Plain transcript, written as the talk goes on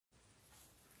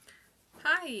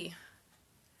Hi!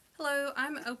 Hello,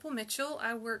 I'm Opal Mitchell.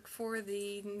 I work for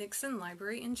the Nixon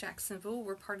Library in Jacksonville.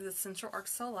 We're part of the Central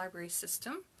Arkansas Library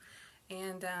System.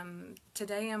 And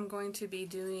today I'm going to be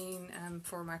doing,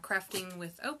 for my Crafting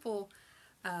with Opal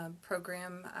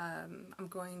program, I'm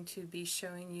going to be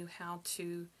showing you how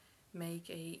to make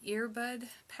a earbud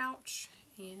pouch.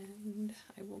 And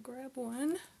I will grab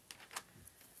one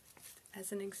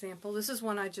as an example. This is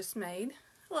one I just made.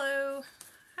 Hello!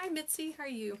 Hi Mitzi, how are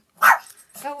you?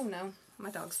 Oh no,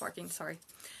 my dog's barking, sorry.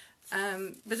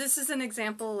 But this is an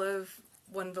example of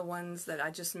one of the ones that I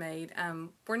just made.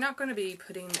 We're not going to be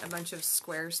putting a bunch of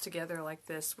squares together like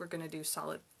this. We're going to do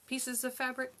solid pieces of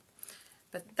fabric.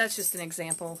 But that's just an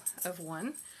example of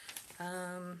one.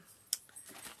 I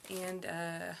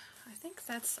think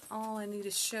that's all I need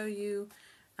to show you.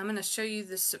 I'm going to show you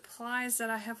the supplies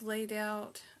that I have laid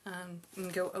out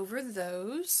and go over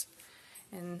those.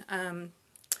 And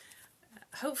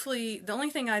hopefully, the only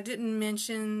thing I didn't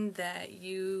mention that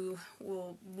you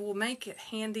will make it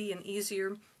handy and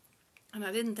easier, and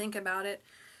I didn't think about it,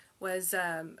 was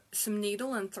some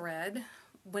needle and thread.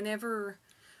 Whenever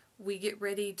we get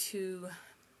ready to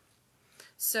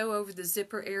sew over the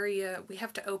zipper area, we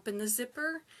have to open the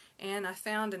zipper, and I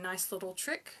found a nice little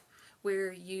trick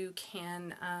where you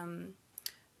can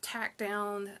tack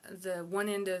down the one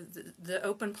end of the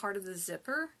open part of the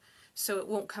zipper so it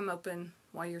won't come open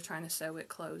while you're trying to sew it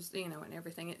closed, you know, and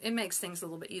everything. It makes things a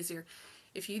little bit easier.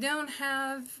 If you don't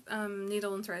have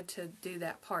needle and thread to do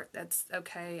that part, that's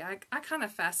okay. I kind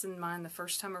of fastened mine the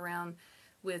first time around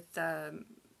with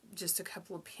just a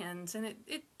couple of pins, and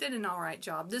it did an alright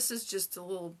job. This is just a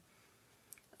little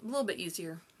bit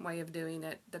easier way of doing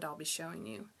it that I'll be showing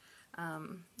you.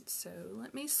 So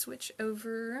let me switch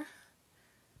over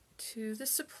to the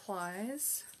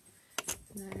supplies.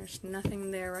 There's nothing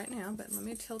there right now, but let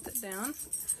me tilt it down.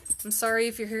 I'm sorry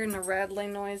if you're hearing a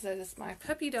rattling noise. That is my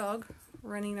puppy dog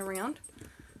running around.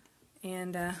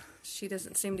 And she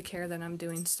doesn't seem to care that I'm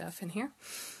doing stuff in here.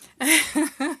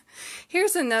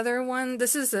 Here's another one.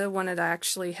 This is the one that I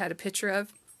actually had a picture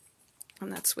of.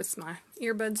 And that's with my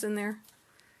earbuds in there.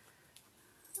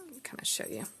 Let me kind of show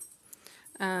you.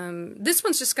 This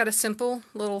one's just got a simple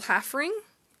little half ring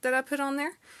that I put on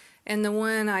there. And the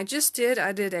one I just did,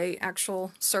 I did a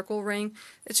actual circle ring.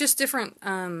 It's just different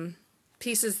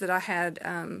pieces that I had.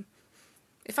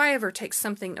 If I ever take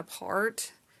something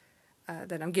apart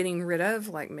that I'm getting rid of,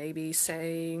 like maybe,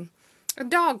 say, a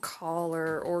dog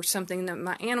collar or something that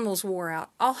my animals wore out,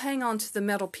 I'll hang on to the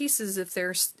metal pieces if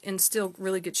they're in still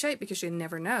really good shape, because you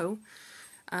never know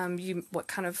what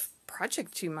kind of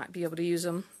project you might be able to use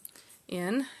them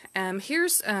in.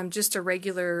 Here's just a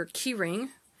regular key ring.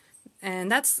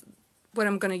 And that's what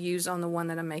I'm going to use on the one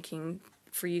that I'm making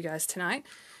for you guys tonight.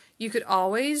 You could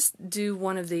always do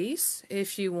one of these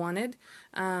if you wanted.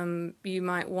 You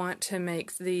might want to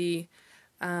make the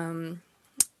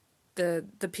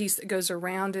piece that goes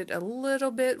around it a little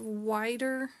bit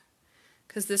wider,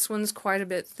 because this one's quite a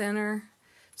bit thinner.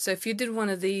 So if you did one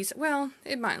of these, well,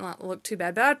 it might not look too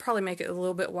bad, but I'd probably make it a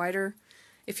little bit wider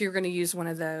if you're going to use one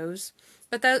of those.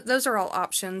 But those are all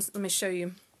options. Let me show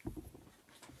you.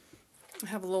 I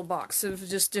have a little box of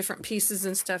just different pieces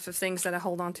and stuff of things that I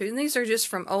hold on to. And these are just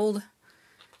from old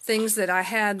things that I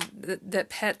had that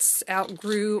pets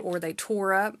outgrew or they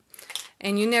tore up.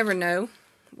 And you never know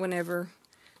whenever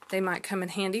they might come in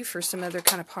handy for some other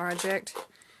kind of project.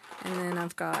 And then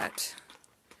I've got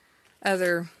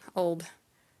other old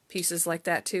pieces like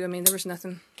that too. I mean, there was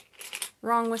nothing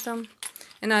wrong with them.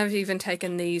 And I've even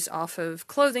taken these off of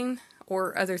clothing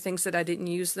or other things that I didn't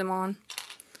use them on.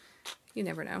 You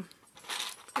never know.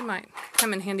 It might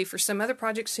come in handy for some other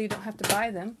projects so you don't have to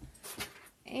buy them.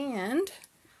 And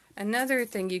another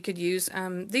thing you could use,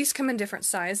 these come in different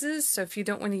sizes, so if you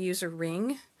don't want to use a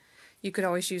ring, you could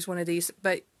always use one of these.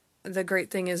 But the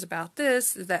great thing is about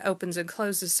this is that opens and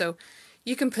closes, so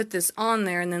you can put this on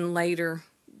there and then later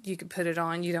you can put it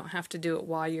on. You don't have to do it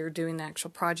while you're doing the actual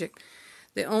project.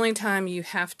 The only time you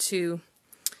have to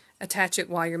attach it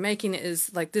while you're making it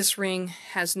is, like, this ring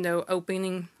has no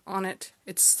opening on it.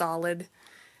 It's solid.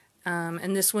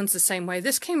 And this one's the same way.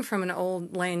 This came from an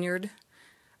old lanyard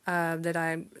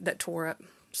that tore up.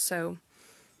 So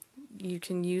you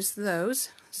can use those.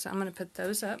 So I'm going to put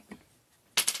those up.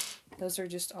 Those are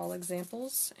just all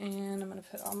examples. And I'm going to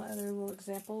put all my other little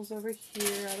examples over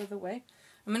here out of the way.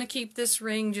 I'm going to keep this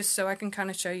ring just so I can kind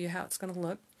of show you how it's going to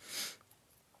look.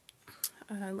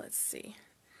 Let's see.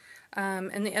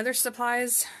 And the other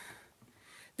supplies,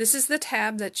 this is the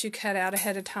tab that you cut out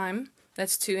ahead of time.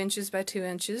 That's 2 inches by 2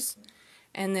 inches.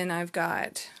 And then I've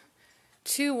got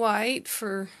 2 white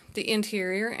for the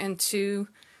interior and 2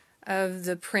 of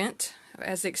the print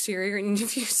as the exterior. And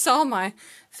if you saw my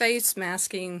face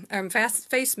mask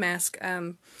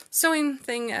sewing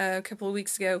thing a couple of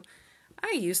weeks ago,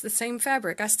 I used the same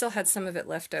fabric. I still had some of it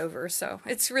left over, so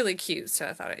it's really cute, so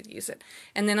I thought I'd use it.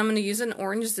 And then I'm going to use an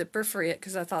orange zipper for it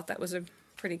because I thought that was a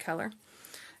pretty color.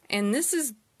 And this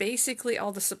is basically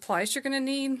all the supplies you're going to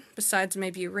need, besides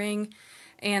maybe a ring.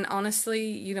 And honestly,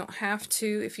 you don't have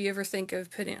to. If you ever think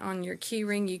of putting it on your key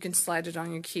ring, you can slide it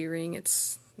on your key ring.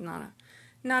 It's not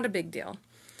a big deal.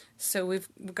 So we've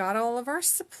got all of our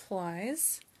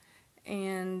supplies.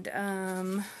 And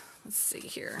let's see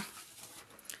here.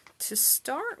 To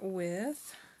start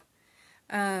with,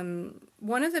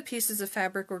 one of the pieces of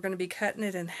fabric, we're going to be cutting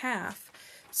it in half.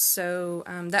 So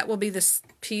that will be this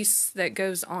piece that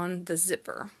goes on the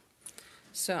zipper.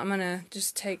 So I'm going to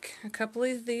just take a couple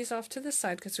of these off to the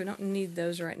side because we don't need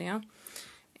those right now.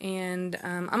 And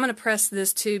I'm going to press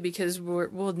this too because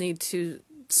we'll need to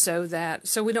sew that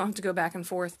so we don't have to go back and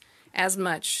forth as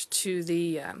much to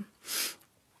the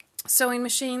sewing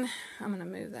machine. I'm going to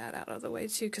move that out of the way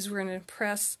too because we're going to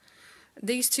press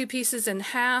these two pieces in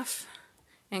half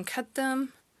and cut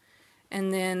them,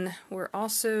 and then we're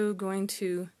also going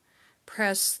to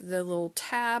press the little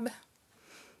tab.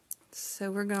 So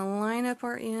we're going to line up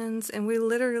our ends, and we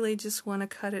literally just want to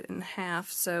cut it in half.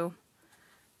 So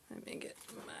let me get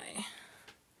my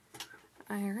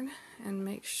iron and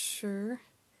make sure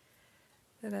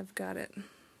that I've got it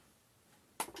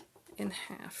in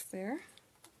half there.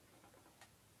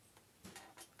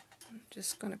 I'm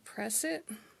just going to press it.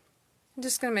 I'm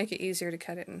just going to make it easier to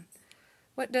cut it in.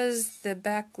 What does the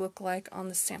back look like on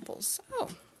the samples? Oh,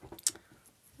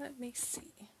 let me see.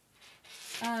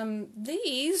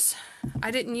 These,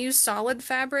 I didn't use solid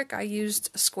fabric. I used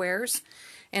squares,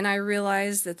 and I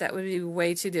realized that that would be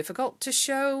way too difficult to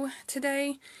show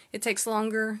today. It takes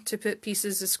longer to put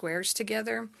pieces of squares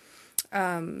together,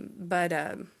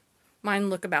 but mine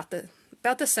look about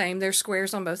the same. They're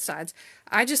squares on both sides.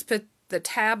 I just put the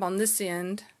tab on this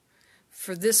end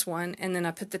for this one, and then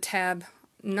I put the tab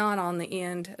not on the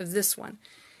end of this one.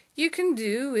 You can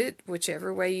do it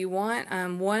whichever way you want.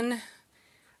 One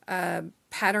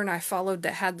pattern I followed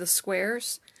that had the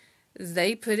squares,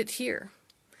 they put it here.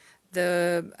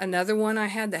 Another one I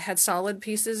had that had solid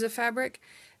pieces of fabric,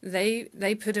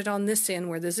 they put it on this end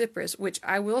where the zipper is, which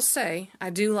I will say I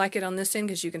do like it on this end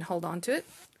because you can hold on to it,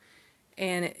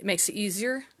 and it makes it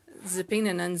easier zipping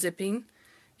and unzipping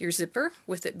your zipper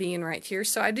with it being right here.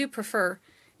 So I do prefer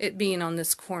it being on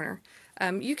this corner.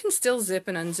 You can still zip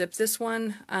and unzip this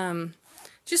one,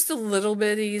 just a little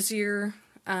bit easier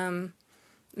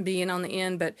being on the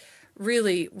end, but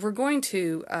really we're going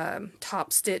to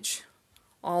top stitch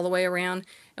all the way around.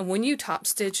 And when you top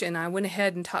stitch, and I went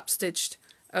ahead and top stitched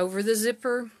over the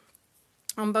zipper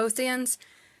on both ends,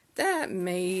 that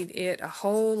made it a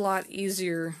whole lot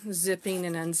easier zipping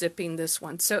and unzipping this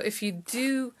one. So if you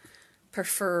do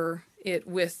prefer it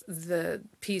with the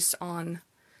piece on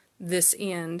this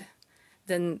end,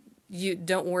 then you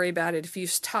don't worry about it. If you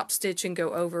top stitch and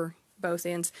go over both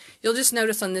ends, you'll just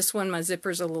notice on this one my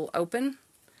zipper's a little open.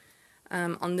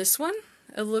 On this one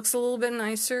it looks a little bit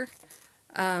nicer.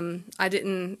 I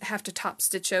didn't have to top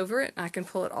stitch over it. I can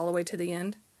pull it all the way to the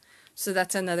end, so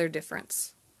that's another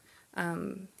difference.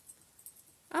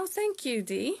 Oh, thank you,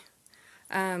 Dee.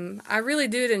 I really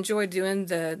did enjoy doing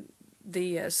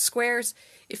the squares.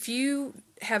 If you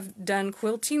have done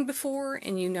quilting before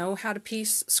and you know how to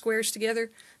piece squares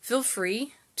together, feel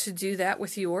free to do that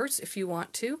with yours if you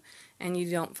want to and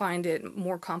you don't find it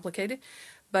more complicated.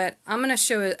 But I'm going to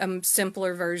show a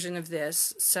simpler version of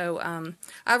this. So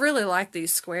I really like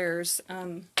these squares.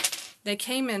 They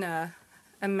came in a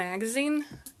magazine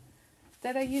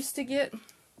that I used to get.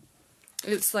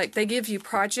 It's like they give you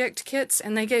project kits,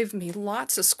 and they gave me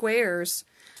lots of squares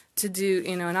to do,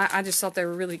 you know, and I just thought they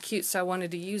were really cute, so I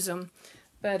wanted to use them.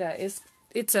 But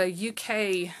it's a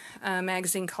UK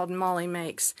magazine called Molly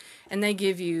Makes, and they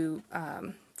give you,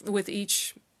 with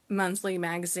each monthly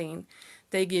magazine,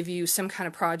 they give you some kind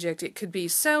of project. It could be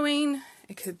sewing,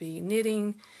 it could be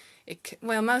knitting,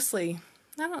 well, mostly,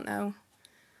 I don't know.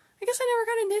 I guess I never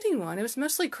got a knitting one. It was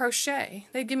mostly crochet.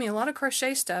 They'd give me a lot of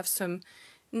crochet stuff, some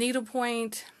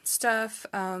needlepoint stuff,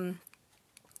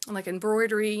 like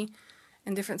embroidery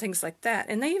and different things like that.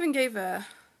 And they even gave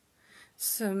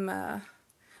some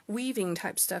weaving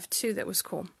type stuff too that was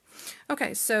cool.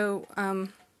 Okay, so, oh,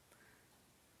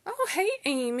 hey,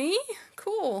 Amy.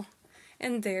 Cool.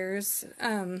 And there's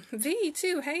V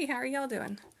too. Hey, how are y'all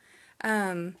doing?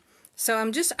 So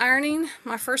I'm just ironing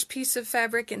my first piece of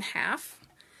fabric in half.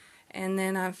 And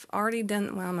then I've already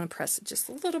done, well, I'm going to press it just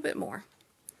a little bit more,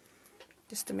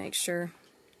 just to make sure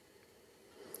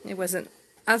it wasn't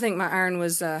I think my iron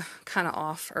was kind of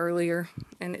off earlier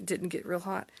and it didn't get real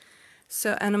hot.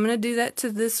 So, and I'm going to do that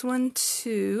to this one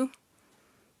too.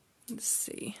 Let's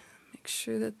see. Make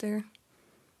sure that they're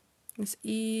as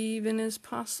even as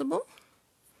possible.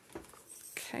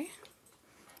 Okay.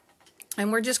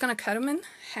 And we're just going to cut them in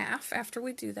half after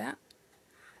we do that.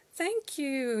 Thank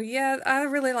you. Yeah, I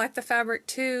really like the fabric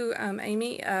too,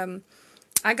 Amy.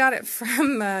 I got it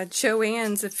from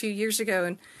Joann's a few years ago,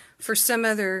 and for some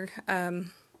other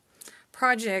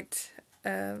project,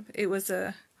 it was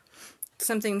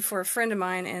something for a friend of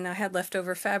mine, and I had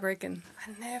leftover fabric, and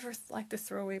I never like to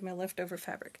throw away my leftover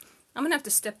fabric. I'm going to have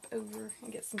to step over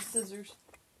and get some scissors.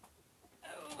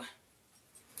 Oh.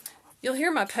 You'll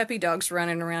hear my puppy dogs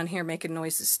running around here making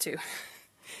noises too.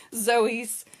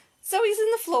 Zoe's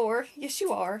in the floor. Yes,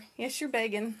 you are. Yes, you're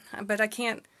begging, but I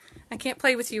can't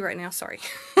play with you right now. Sorry.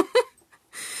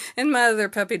 And my other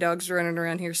puppy dog's running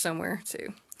around here somewhere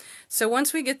too. So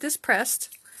once we get this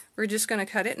pressed, we're just going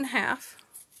to cut it in half.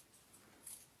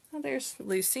 Oh, there's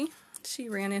Lucy. She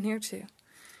ran in here too.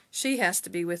 She has to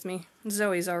be with me.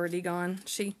 Zoe's already gone.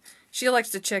 She likes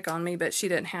to check on me, but she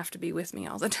doesn't have to be with me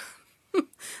all the time.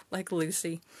 Like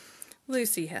Lucy.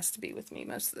 Lucy has to be with me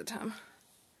most of the time.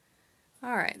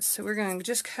 Alright, so we're going to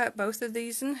just cut both of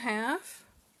these in half.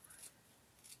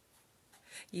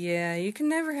 Yeah, you can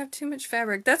never have too much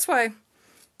fabric. That's why,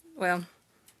 well,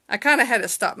 I kind of had to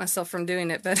stop myself from doing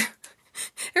it, but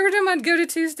every time I'd go to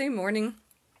Tuesday morning,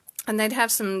 and they'd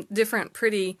have some different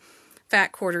pretty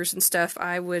fat quarters and stuff,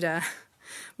 I would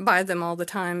buy them all the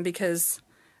time because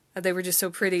they were just so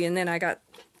pretty. And then I got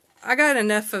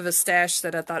enough of a stash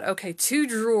that I thought, okay, 2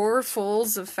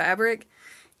 drawerfuls of fabric.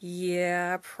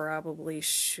 Yeah, I probably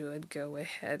should go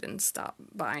ahead and stop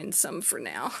buying some for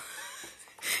now.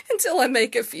 Until I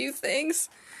make a few things.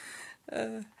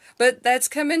 But that's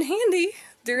come in handy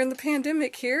during the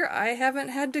pandemic here. I haven't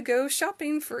had to go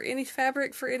shopping for any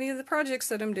fabric for any of the projects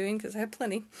that I'm doing because I have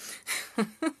plenty.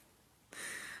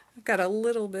 I've got a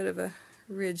little bit of a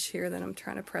ridge here that I'm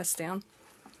trying to press down.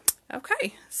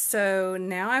 Okay, so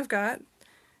now I've got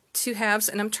 2 halves,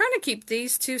 and I'm trying to keep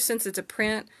these two, since it's a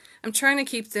print, I'm trying to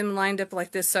keep them lined up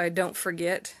like this so I don't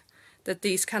forget that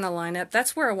these kind of line up.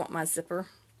 That's where I want my zipper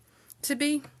to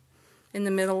be, in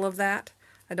the middle of that.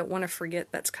 I don't want to forget.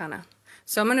 That's kind of...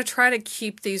 So I'm going to try to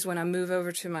keep these when I move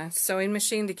over to my sewing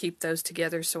machine, to keep those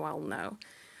together so I'll know.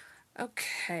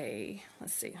 Okay,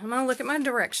 let's see. I'm going to look at my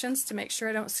directions to make sure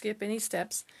I don't skip any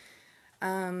steps.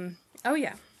 Oh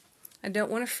yeah, I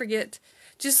don't want to forget,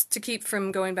 just to keep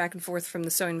from going back and forth from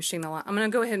the sewing machine a lot. I'm going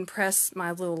to go ahead and press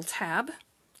my little tab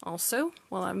also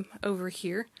while I'm over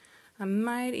here. I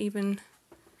might even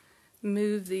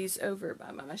move these over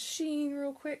by my machine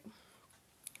real quick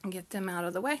and get them out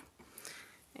of the way,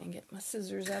 and get my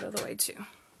scissors out of the way too.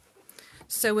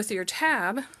 So with your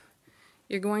tab,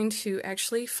 you're going to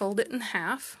actually fold it in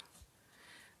half.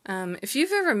 If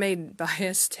you've ever made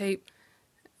bias tape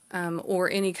or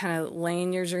any kind of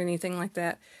lanyards or anything like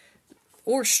that,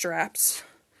 or straps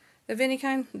of any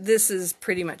kind, this is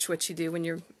pretty much what you do when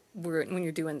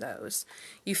you're doing those.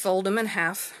 You fold them in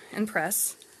half and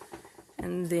press,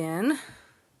 and then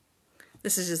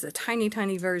this is just a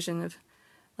tiny version of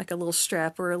like a little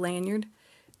strap or a lanyard.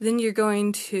 Then you're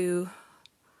going to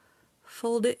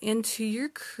fold it into your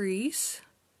crease.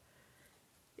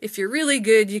 If you're really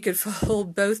good, you could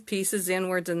fold both pieces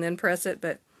inwards and then press it,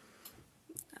 but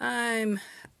I've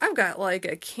got like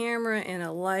a camera and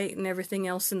a light and everything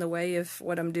else in the way of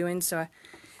what I'm doing, so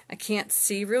I can't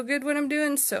see real good what I'm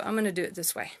doing, so I'm going to do it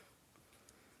this way.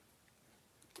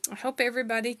 I hope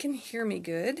everybody can hear me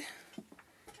good.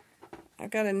 I've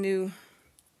got a new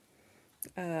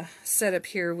setup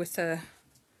here with a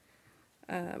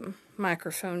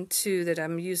microphone too that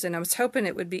I'm using. I was hoping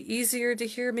it would be easier to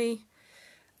hear me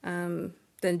than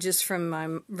just from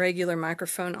my regular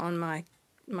microphone on my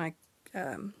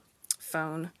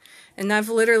phone. And I've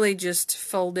literally just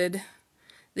folded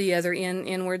the other end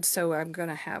inward, so I'm going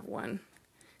to have one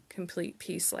complete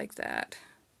piece like that.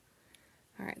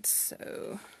 Alright, so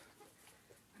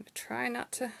I'm going to try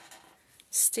not to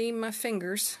steam my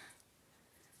fingers.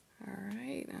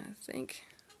 Alright, I think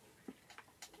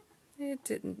it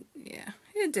didn't, yeah,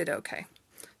 it did okay.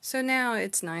 So now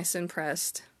it's nice and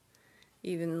pressed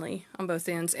evenly on both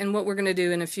ends. And what we're going to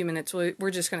do in a few minutes,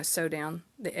 we're just going to sew down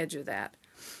the edge of that.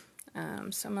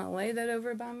 So I'm going to lay that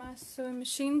over by my sewing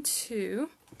machine too.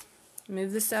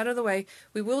 Move this out of the way.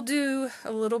 We will do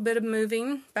a little bit of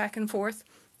moving back and forth.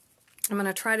 I'm going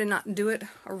to try to not do it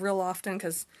real often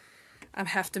because I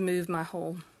have to move my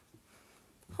whole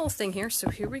thing here. So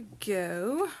here we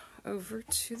go, over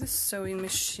to the sewing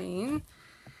machine,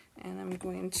 and I'm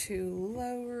going to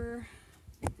lower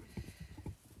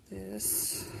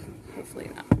this,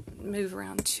 hopefully not move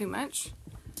around too much.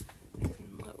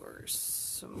 And lower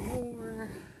some more.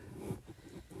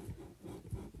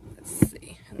 Let's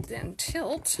see, and then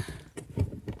tilt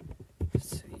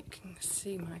so you can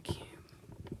see my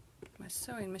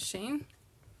sewing machine.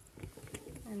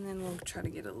 And then we'll try to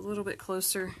get a little bit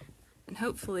closer, and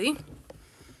hopefully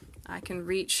I can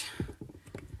reach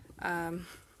the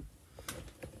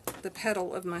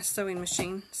pedal of my sewing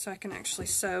machine so I can actually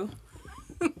sew.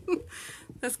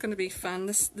 That's going to be fun.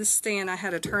 This stand, I had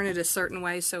to turn it a certain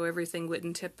way so everything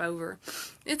wouldn't tip over.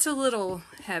 It's a little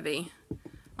heavy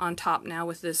on top now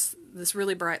with this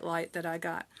really bright light that I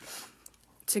got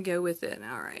to go with it.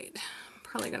 Alright, I'm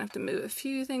probably going to have to move a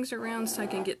few things around so I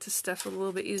can get to stuff a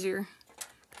little bit easier,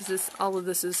 because all of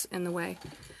this is in the way.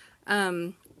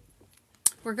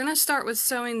 We're going to start with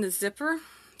sewing the zipper.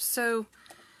 So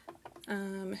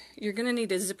you're going to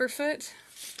need a zipper foot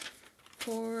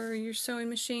for your sewing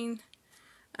machine.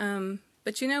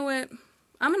 But you know what?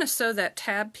 I'm going to sew that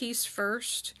tab piece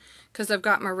first because I've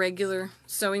got my regular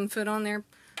sewing foot on there.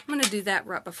 I'm going to do that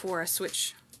right before I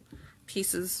switch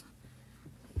pieces.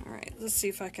 Alright, let's see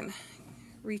if I can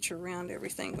reach around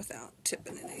everything without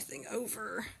tipping anything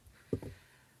over.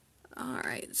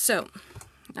 Alright, so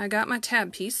I got my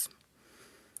tab piece,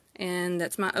 and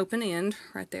that's my open end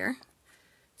right there.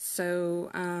 So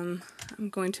I'm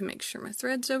going to make sure my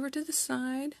thread's over to the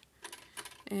side,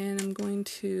 and I'm going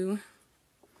to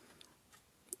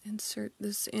insert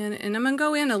this in, and I'm going to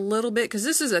go in a little bit because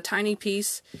this is a tiny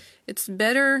piece. It's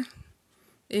better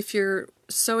if you're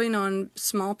sewing on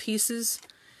small pieces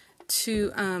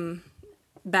to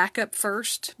back up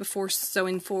first before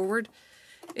sewing forward.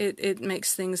 It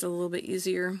makes things a little bit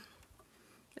easier.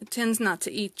 It tends not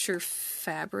to eat your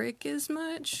fabric as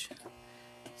much.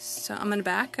 So I'm going to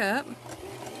back up.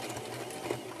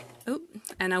 Oh,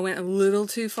 and I went a little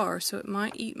too far, so it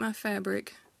might eat my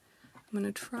fabric. I'm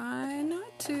going to try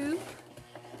not to.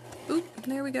 Oop,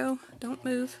 there we go. Don't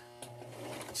move.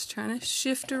 Just trying to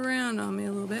shift around on me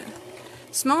a little bit.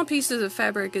 Small pieces of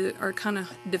fabric are kind of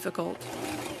difficult.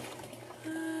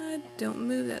 Don't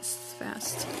move that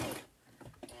fast.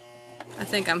 I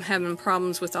think I'm having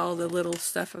problems with all the little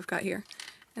stuff I've got here.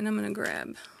 And I'm going to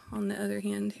grab on the other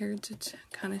hand here to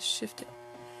kind of shift it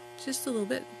just a little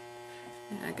bit.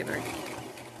 Yeah, I get it.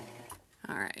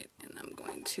 Alright, and I'm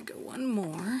going to go one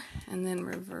more and then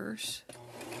reverse.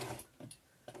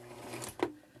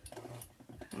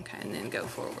 Okay, and then go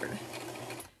forward.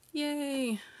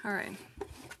 Yay! Alright.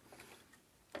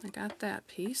 I got that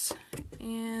piece.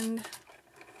 And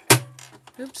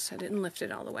oops, I didn't lift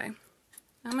it all the way.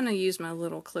 I'm going to use my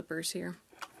little clippers here.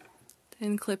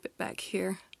 Then clip it back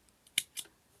here,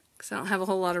 because I don't have a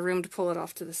whole lot of room to pull it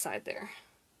off to the side there.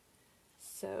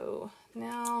 So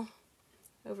now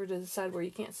over to the side where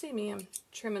you can't see me, I'm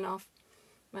trimming off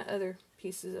my other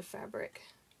pieces of fabric,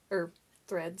 or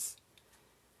threads.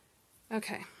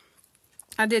 Okay,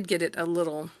 I did get it a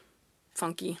little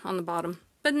funky on the bottom,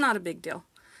 but not a big deal.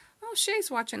 Oh, Shay's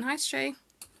watching. Hi, Shay.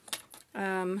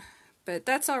 But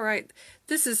that's alright.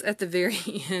 This is at the very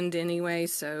end anyway,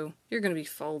 so you're going to be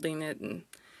folding it, and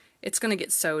it's going to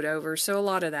get sewed over, so a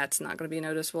lot of that's not going to be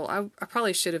noticeable. I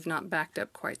probably should have not backed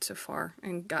up quite so far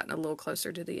and gotten a little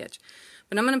closer to the edge.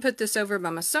 But I'm going to put this over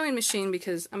by my sewing machine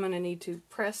because I'm going to need to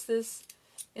press this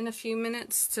in a few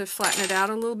minutes to flatten it out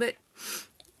a little bit.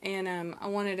 And I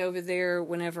want it over there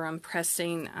whenever I'm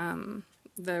pressing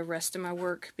the rest of my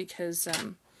work, because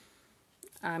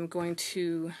I'm going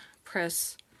to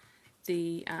press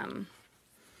the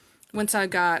once I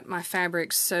got my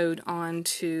fabric sewed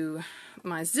onto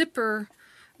my zipper,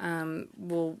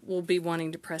 we'll be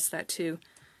wanting to press that too.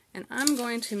 And I'm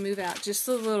going to move out just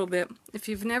a little bit. If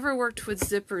you've never worked with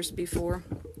zippers before,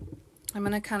 I'm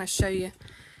going to kind of show you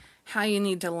how you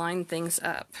need to line things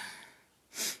up.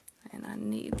 And I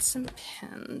need some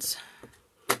pins.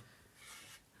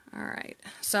 Alright,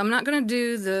 so I'm not going to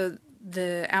do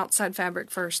the outside fabric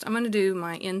first. I'm going to do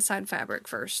my inside fabric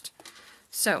first.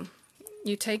 So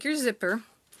you take your zipper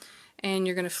and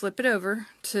you're going to flip it over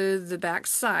to the back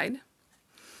side.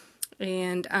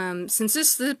 And since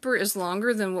this zipper is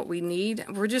longer than what we need,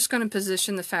 we're just going to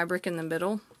position the fabric in the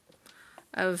middle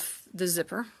of the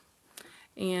zipper.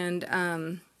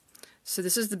 And so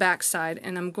this is the back side,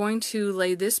 and I'm going to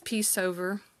lay this piece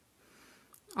over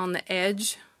on the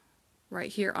edge,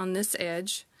 right here on this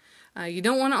edge. You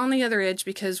don't want it on the other edge,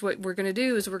 because what we're going to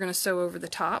do is we're going to sew over the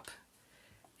top,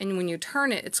 and when you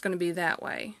turn it, it's going to be that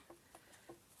way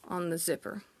on the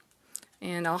zipper.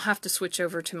 And I'll have to switch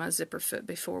over to my zipper foot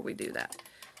before we do that.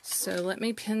 So let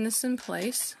me pin this in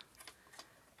place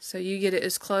so you get it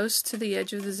as close to the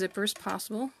edge of the zipper as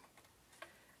possible.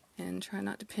 And try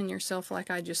not to pin yourself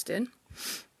like I just did.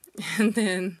 And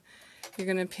then you're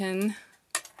going to pin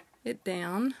it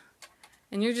down.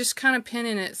 And you're just kind of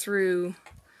pinning it through,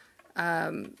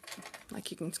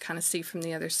 like you can kind of see from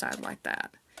the other side like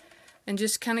that. And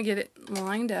just kind of get it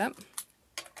lined up.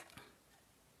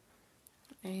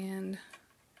 And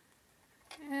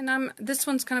this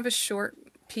one's kind of a short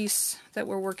piece that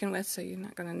we're working with, so you're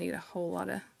not going to need a whole lot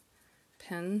of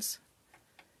pins.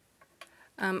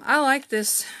 I like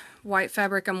this white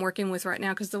fabric I'm working with right now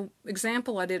because the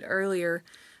example I did earlier,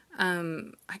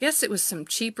 I guess it was some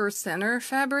cheaper, thinner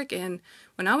fabric, and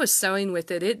when I was sewing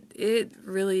with it, it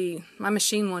really, my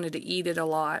machine wanted to eat it a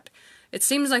lot. It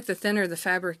seems like the thinner the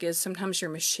fabric is, sometimes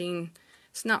your machine,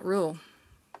 it's not real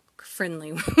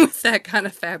friendly with that kind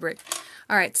of fabric.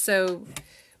 Alright, so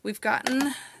we've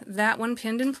gotten that one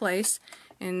pinned in place,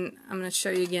 and I'm going to show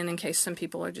you again in case some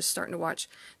people are just starting to watch.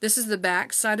 This is the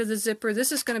back side of the zipper.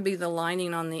 This is going to be the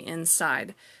lining on the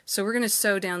inside. So we're going to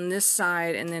sew down this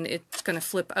side, and then it's going to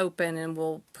flip open and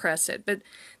we'll press it. But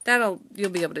you'll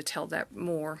be able to tell that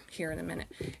more here in a minute.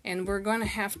 And we're going to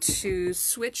have to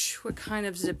switch what kind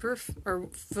of zipper or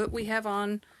foot we have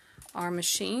on our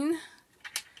machine.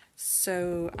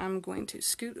 So I'm going to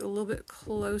scoot a little bit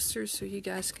closer so you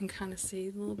guys can kind of see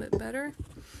a little bit better.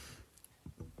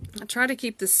 I try to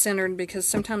keep this centered because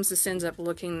sometimes this ends up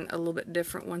looking a little bit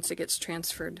different once it gets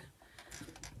transferred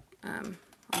on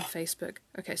Facebook.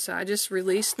 Okay, so I just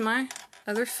released my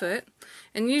other foot,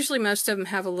 and usually most of them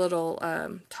have a little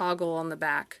toggle on the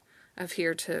back of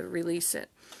here to release it.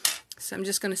 So I'm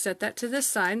just going to set that to this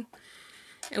side,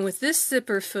 and with this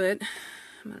zipper foot,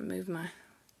 I'm going to move my...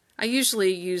 I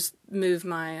usually move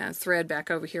my thread back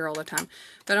over here all the time,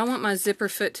 but I want my zipper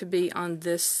foot to be on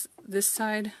this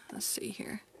side. Let's see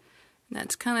here.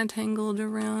 That's kind of tangled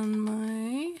around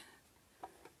my...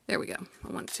 There we go.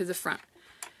 I want it to the front.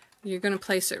 You're going to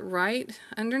place it right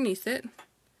underneath it,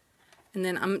 and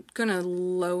then I'm going to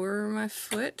lower my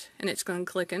foot, and it's going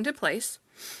to click into place.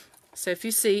 So if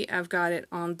you see, I've got it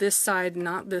on this side,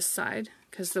 not this side,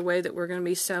 because the way that we're going to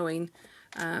be sewing,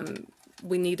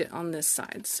 we need it on this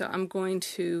side. So I'm going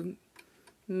to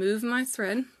move my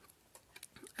thread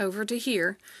over to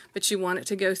here, but you want it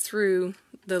to go through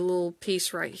the little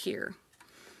piece right here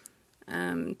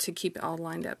to keep it all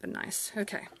lined up and nice.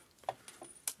 Okay.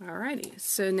 Alrighty.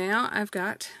 So now I've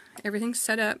got everything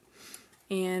set up,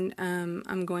 and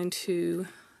I'm going to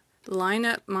line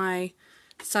up my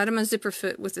side of my zipper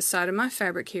foot with the side of my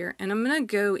fabric here, and I'm going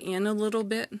to go in a little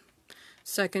bit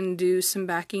so I can do some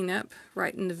backing up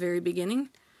right in the very beginning.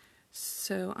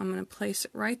 So I'm going to place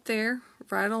it right there,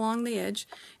 right along the edge,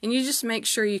 and you just make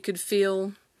sure you could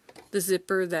feel the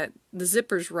zipper, that the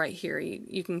zipper's right here.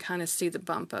 You can kind of see the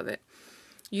bump of it.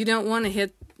 You don't want to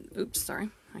hit, oops, sorry,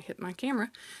 I hit my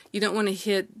camera. You don't want to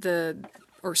hit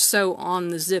or sew on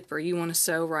the zipper. You want to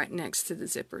sew right next to the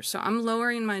zipper. So I'm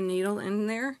lowering my needle in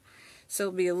there, so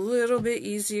it'll be a little bit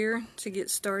easier to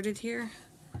get started here.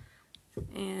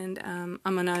 And I'm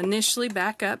going to initially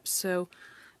back up, so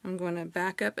I'm going to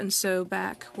back up and sew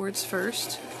backwards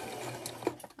first,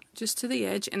 just to the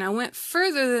edge. And I went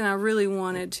further than I really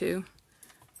wanted to,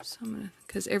 so I'm going to,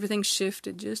 because everything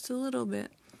shifted just a little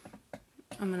bit.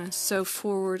 I'm going to sew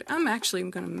forward. I'm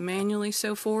going to manually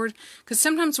sew forward, because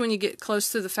sometimes when you get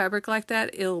close to the fabric like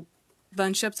that, it'll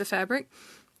bunch up the fabric.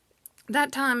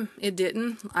 That time it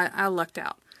didn't. I lucked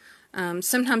out.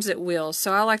 Sometimes it will,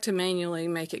 so I like to manually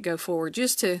make it go forward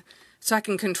so I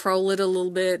can control it a little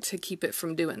bit to keep it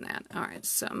from doing that. Alright,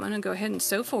 so I'm going to go ahead and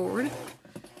sew forward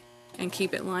and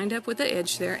keep it lined up with the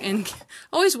edge there. And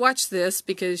always watch this,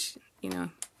 because, you know,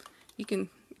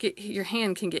 your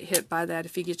hand can get hit by that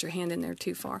if you get your hand in there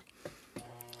too far.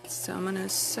 So I'm going to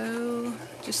sew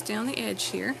just down the edge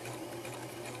here,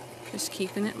 just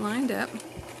keeping it lined up.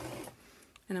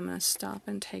 And I'm going to stop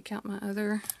and take out my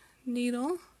other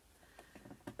needle.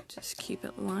 Just keep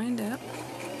it lined up.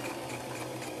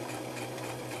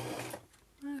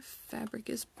 My fabric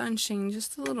is bunching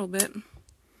just a little bit.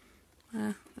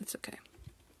 That's okay.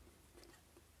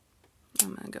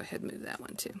 I'm going to go ahead and move that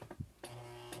one too.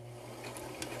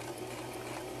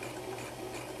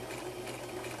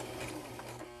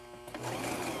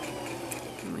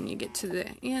 And when you get to the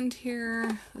end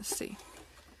here, let's see.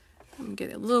 I'm going to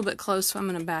get it a little bit close, so I'm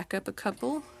going to back up a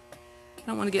couple. I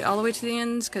don't want to get all the way to the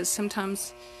ends, because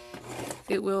sometimes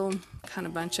it will kind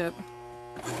of bunch up.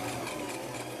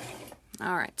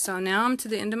 Alright, so now I'm to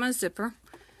the end of my zipper.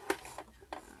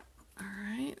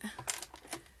 Alright,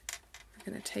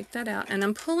 we're going to take that out, and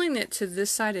I'm pulling it to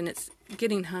this side, and it's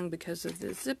getting hung because of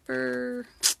the zipper.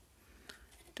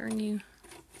 Darn you.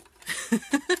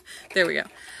 There we go.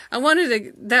 I wanted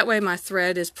to, that way my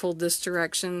thread is pulled this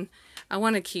direction. I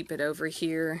want to keep it over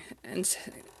here, and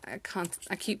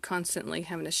I keep constantly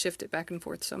having to shift it back and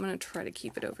forth, so I'm going to try to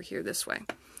keep it over here this way.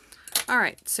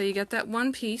 Alright, so you got that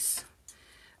one piece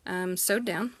sewed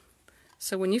down.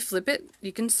 So when you flip it,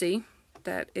 you can see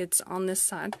that it's on this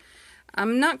side.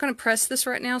 I'm not going to press this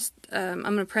right now. I'm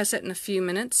going to press it in a few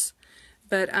minutes,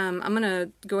 but I'm going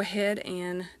to go ahead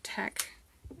and tack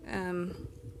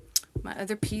my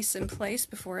other piece in place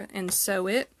and sew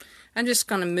it. I'm just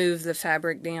going to move the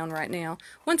fabric down right now.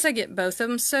 Once I get both of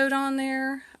them sewed on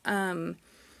there, on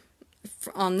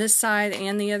this side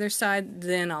and the other side,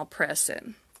 then I'll press it.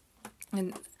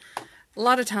 And a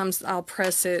lot of times I'll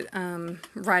press it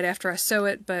right after I sew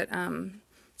it, but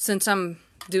since I'm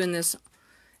doing this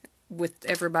with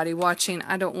everybody watching,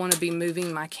 I don't want to be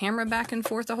moving my camera back and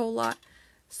forth a whole lot,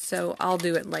 so I'll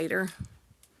do it later.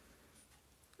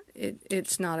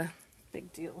 It's not a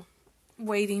big deal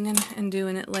waiting and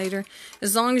doing it later,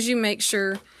 as long as you make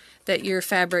sure that your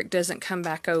fabric doesn't come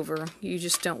back over. You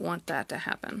just don't want that to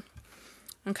happen.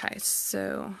 Okay,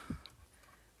 so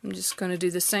I'm just going to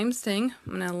do the same thing.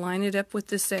 I'm going to line it up with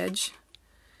this edge,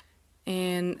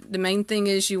 and the main thing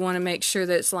is you want to make sure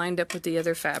that it's lined up with the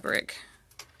other fabric.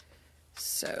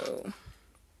 So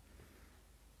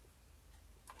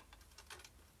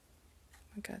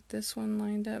I got this one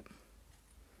lined up.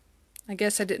 I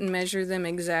guess I didn't measure them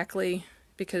exactly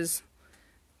because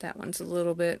that one's a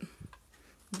little bit,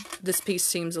 this piece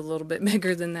seems a little bit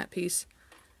bigger than that piece,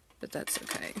 but that's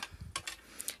okay.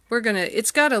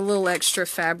 It's got a little extra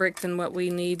fabric than what we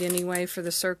need anyway for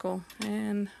the circle,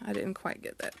 and I didn't quite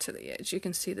get that to the edge. You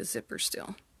can see the zipper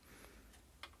still.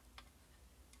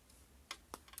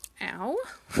 Ow!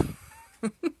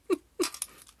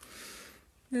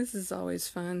 This is always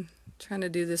fun, trying to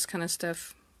do this kind of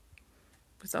stuff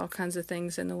with all kinds of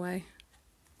things in the way.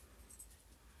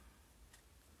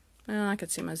 Well, I could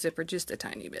see my zipper just a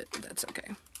tiny bit, but that's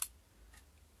okay.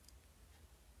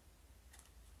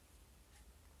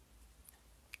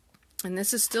 And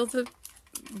this is still the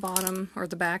bottom or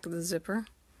the back of the zipper.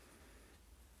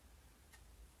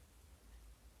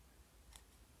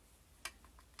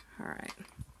 Alright,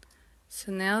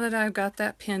 so now that I've got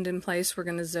that pinned in place, we're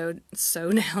going to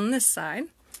sew down this side.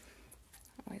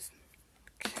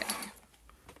 Okay,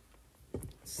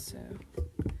 so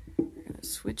we're going to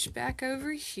switch back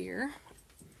over here,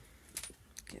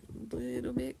 get a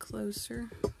little bit closer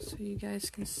so you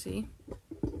guys can see.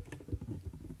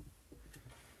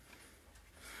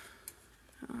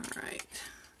 Alright,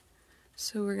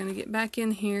 so we're going to get back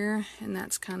in here, and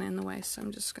that's kind of in the way, so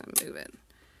I'm just going to move it.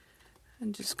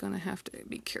 I'm just going to have to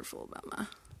be careful about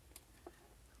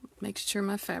make sure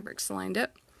my fabric's lined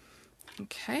up.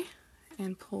 Okay,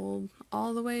 and pull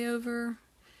all the way over,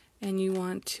 and you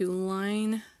want to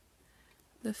line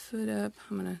the foot up.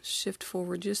 I'm going to shift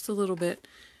forward just a little bit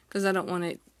because I don't want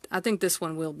it, I think this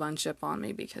one will bunch up on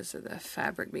me because of the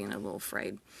fabric being a little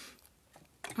frayed.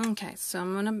 Okay, so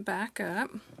I'm going to back up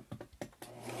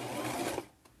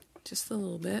just a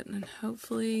little bit, and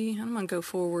hopefully I'm going to go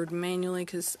forward manually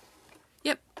because,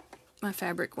 yep, my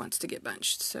fabric wants to get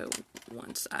bunched. So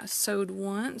once I sewed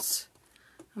once,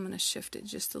 I'm going to shift it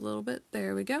just a little bit.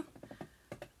 There we go.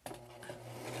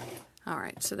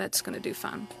 Alright, so that's going to do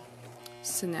fine.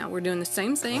 So now we're doing the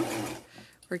same thing.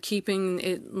 We're keeping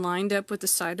it lined up with the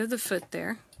side of the foot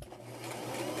there.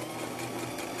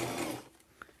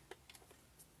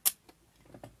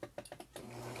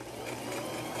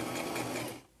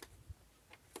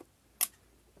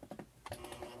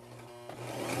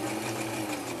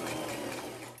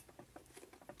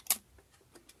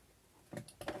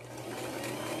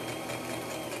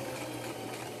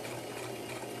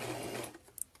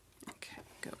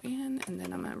 In, and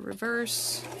then I'm going to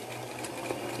reverse,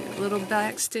 do a little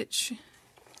back stitch.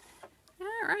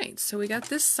 Alright, so we got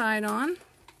this side on,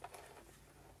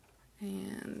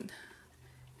 and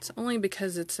it's only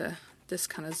because it's this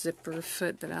kind of zipper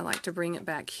foot that I like to bring it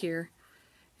back here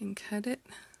and cut it.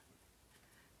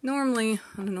 Normally,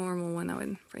 on a normal one, I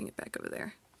would bring it back over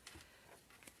there.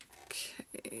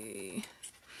 Okay,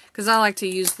 because I like to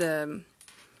use the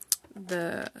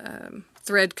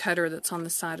thread cutter that's on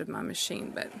the side of my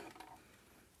machine, but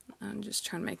I'm just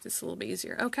trying to make this a little bit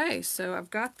easier. Okay, so I've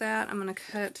got that. I'm going to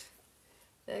cut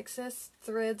the excess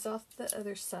threads off the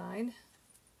other side.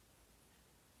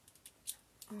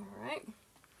 Alright,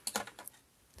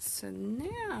 so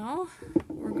now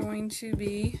we're going to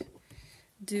be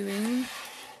doing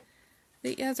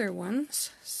the other ones.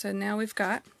 So now we've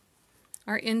got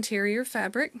our interior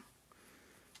fabric,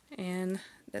 and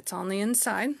that's on the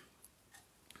inside.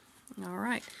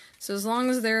 Alright, so as long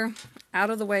as they're out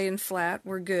of the way and flat,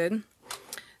 we're good.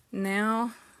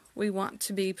 Now we want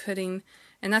to be putting,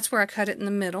 and that's where I cut it in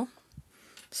the middle.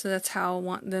 So that's how I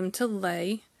want them to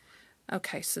lay.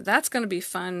 Okay, so that's going to be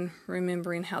fun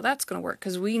remembering how that's going to work,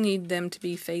 because we need them to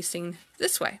be facing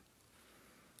this way.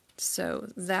 So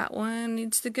that one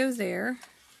needs to go there,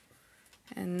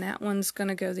 and that one's going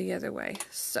to go the other way.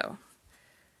 So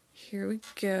here we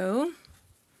go.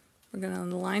 We're going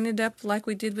to line it up like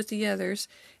we did with the others,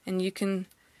 and you can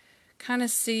kind of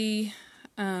see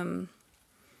the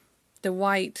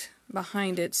white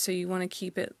behind it, so you want to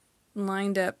keep it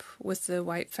lined up with the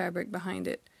white fabric behind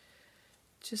it.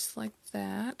 Just like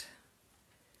that.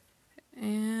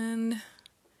 And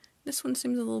this one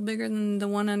seems a little bigger than the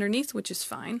one underneath, which is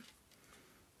fine.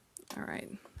 Alright,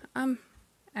 I'm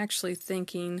actually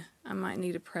thinking I might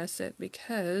need to press it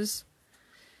because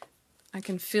I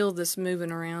can feel this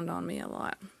moving around on me a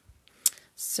lot.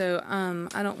 So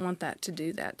I don't want that to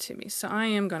do that to me. So I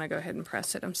am going to go ahead and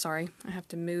press it. I'm sorry. I have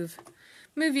to move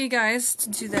you guys to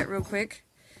do that real quick.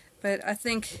 But I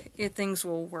think things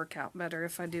will work out better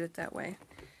if I do it that way.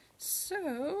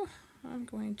 So I'm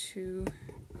going to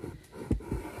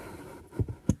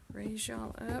raise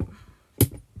y'all up.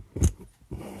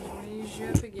 Raise you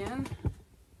up again.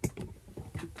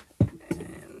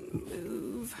 And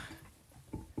move.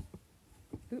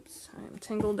 Oops, I'm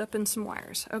tangled up in some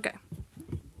wires. Okay.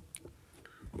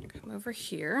 Come over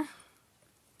here.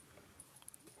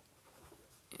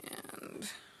 And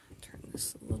turn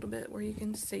this a little bit where you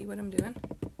can see what I'm doing.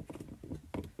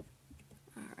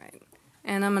 Alright.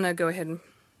 And I'm going to go ahead and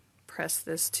press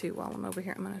this too while I'm over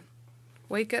here. I'm going to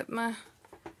wake up my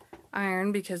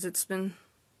iron because it's been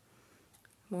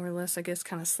more or less, I guess,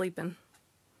 kind of sleeping.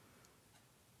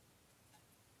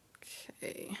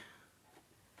 Okay.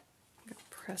 I'm going to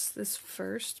press this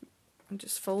first. I'm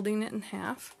just folding it in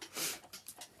half.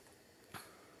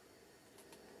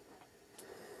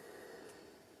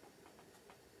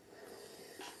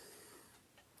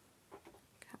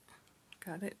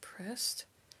 Got it pressed.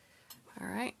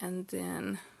 Alright, and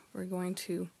then we're going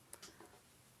to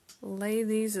lay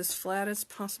these as flat as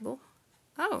possible.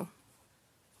 Oh.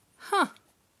 Huh.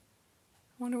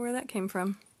 Wonder where that came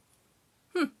from.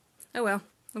 Oh well.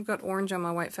 I've got orange on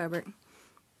my white fabric.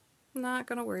 Not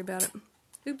gonna worry about it.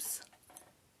 Oops.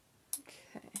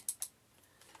 Okay.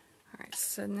 Alright,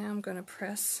 so now I'm gonna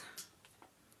press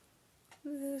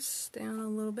this down a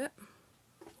little bit.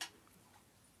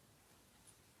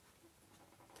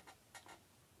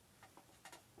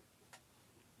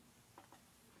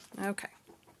 Okay.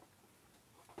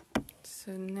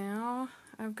 So now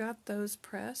I've got those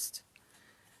pressed.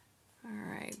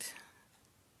 Alright.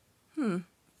 Am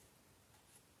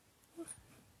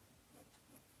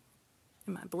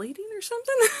I bleeding or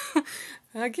something?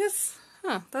 I guess.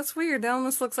 That's weird. That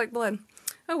almost looks like blood.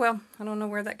 Oh well, I don't know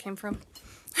where that came from.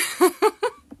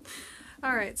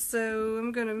 Alright, so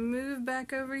I'm going to move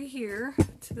back over here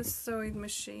to the sewing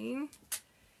machine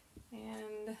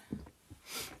and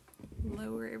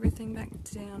lower everything back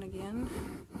down again.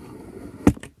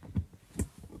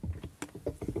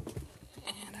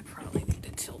 And I probably need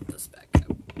to tilt this back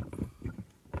up.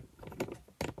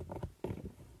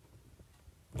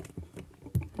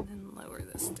 And then lower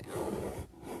this down.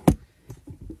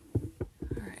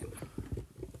 Alright.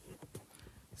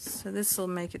 So this will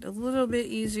make it a little bit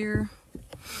easier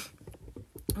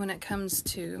when it comes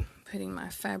to putting my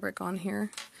fabric on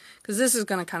here, because this is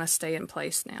going to kind of stay in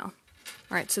place now.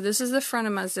 Alright, so this is the front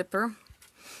of my zipper,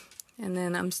 and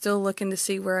then I'm still looking to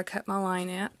see where I cut my line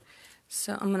at.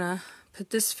 So I'm going to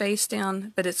put this face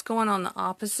down, but it's going on the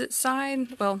opposite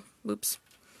side. Well, whoops.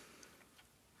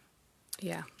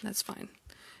 Yeah, that's fine.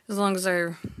 As long as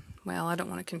well, I don't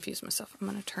want to confuse myself. I'm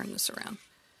going to turn this around.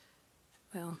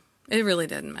 Well, it really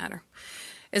doesn't matter.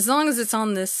 As long as it's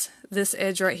on this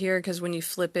edge right here, because when you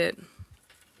flip it,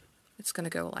 it's going to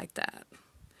go like that.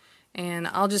 And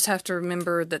I'll just have to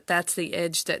remember that that's the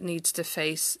edge that needs to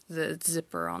face the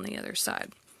zipper on the other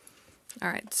side.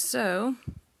 Alright, so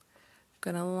I'm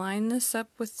going to line this up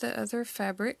with the other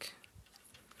fabric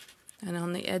and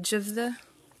on the edge of the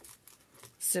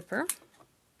zipper.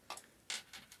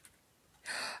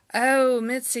 Oh,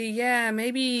 Mitzi, yeah,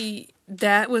 maybe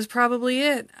that was probably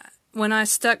it. When I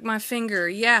stuck my finger.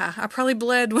 Yeah, I probably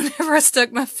bled whenever I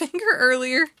stuck my finger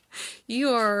earlier.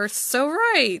 You are so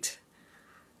right.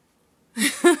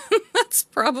 That's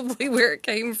probably where it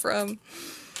came from.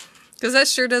 Because that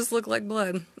sure does look like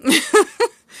blood.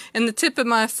 And the tip of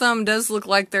my thumb does look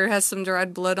like there has some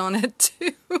dried blood on it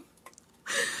too.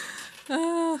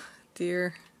 Oh,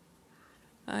 dear.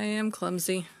 I am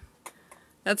clumsy.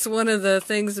 That's one of the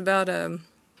things about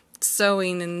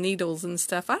sewing and needles and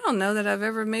stuff. I don't know that I've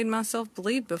ever made myself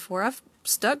bleed before. I've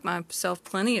stuck myself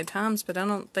plenty of times, but I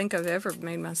don't think I've ever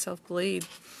made myself bleed.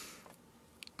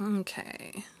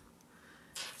 Okay,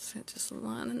 so just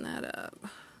lining that up.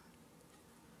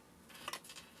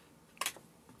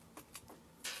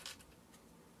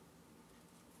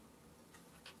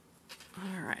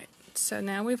 Alright, so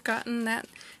now we've gotten that,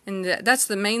 and that's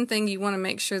the main thing. You want to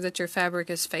make sure that your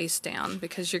fabric is face down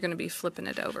because you're going to be flipping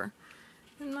it over.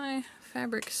 And my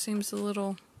fabric seems a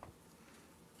little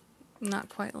not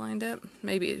quite lined up.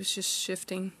 Maybe it was just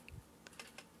shifting.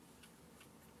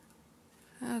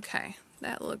 Okay,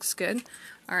 that looks good.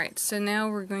 Alright, so now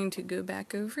we're going to go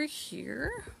back over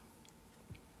here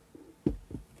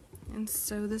and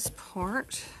sew this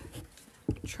part.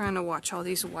 I'm trying to watch all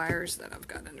these wires that I've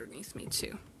got underneath me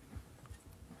too.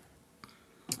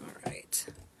 Alright,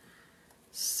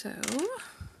 so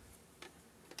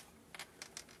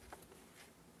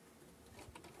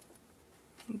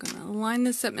I'm going to line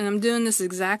this up, and I'm doing this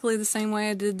exactly the same way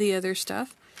I did the other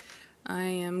stuff. I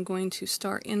am going to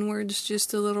start inwards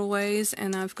just a little ways,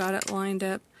 and I've got it lined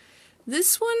up.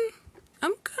 This one,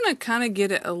 I'm going to kind of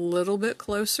get it a little bit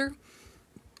closer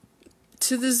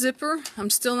to the zipper. I'm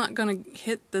still not going to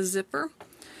hit the zipper,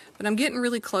 but I'm getting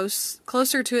really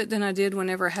closer to it than I did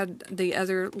whenever I had the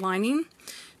other lining,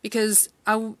 because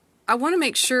I want to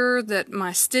make sure that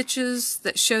my stitches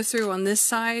that show through on this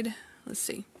side, let's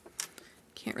see,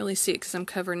 can't really see it because I'm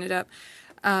covering it up,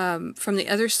 from the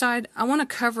other side, I want to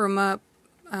cover them up.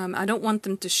 I don't want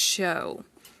them to show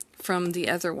from the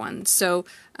other one. So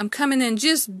I'm coming in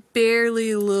just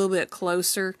barely a little bit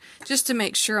closer just to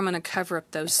make sure I'm going to cover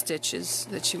up those stitches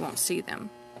that you won't see them.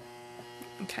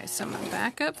 Okay, so I'm going to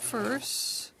back up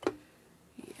first.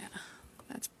 Yeah,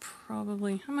 that's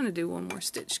probably, I'm going to do one more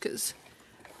stitch because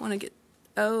I want to get,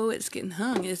 oh, it's getting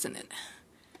hung, isn't it?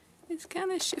 It's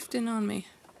kind of shifting on me.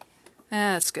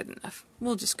 That's good enough.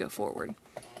 We'll just go forward.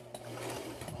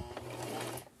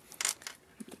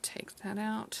 Take that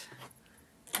out.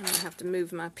 I'm going to have to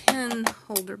move my pen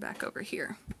holder back over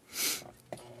here.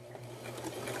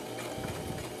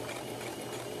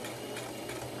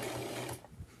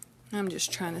 I'm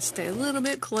just trying to stay a little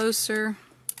bit closer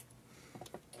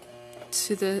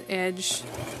to the edge,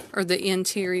 or the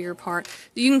interior part.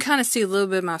 You can kind of see a little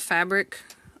bit of my fabric,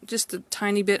 just a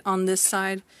tiny bit on this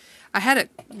side. I had it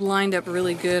lined up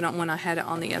really good when I had it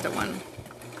on the other one.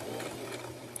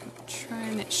 I'm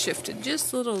trying, it shifted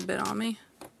just a little bit on me.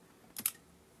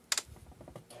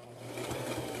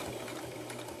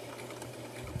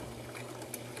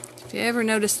 If you ever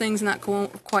notice things not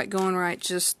quite going right,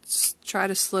 just try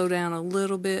to slow down a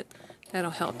little bit.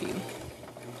 That'll help you.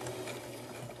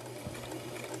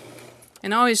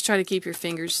 And always try to keep your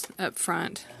fingers up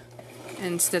front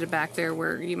instead of back there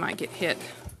where you might get hit.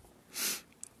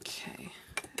 Okay,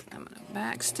 I'm going to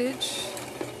back stitch.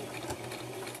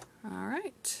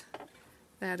 Alright,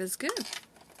 that is good.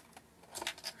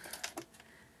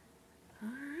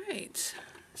 Alright,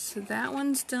 so that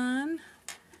one's done.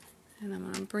 And I'm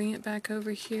going to bring it back over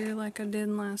here like I did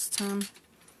last time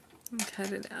and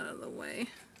cut it out of the way.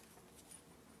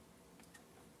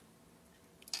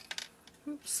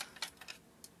 Oops.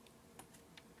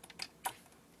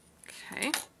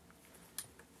 Okay.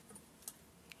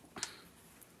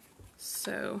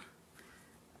 So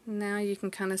now you can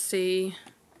kind of see,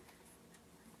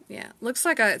 yeah, looks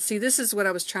like see, this is what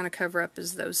I was trying to cover up,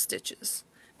 is those stitches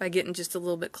by getting just a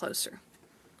little bit closer.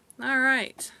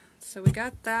 Alright. So we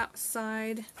got that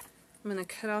side. I'm going to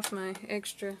cut off my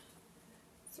extra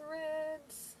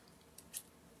threads.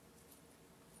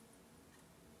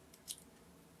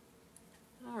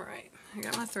 Alright, I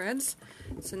got my threads.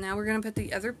 So now we're going to put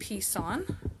the other piece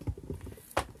on.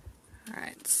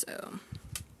 Alright, so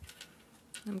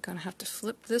I'm going to have to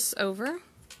flip this over.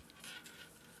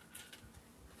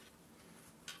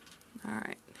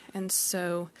 Alright, and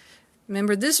so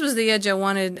remember, this was the edge I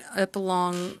wanted up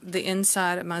along the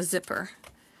inside of my zipper.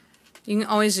 You can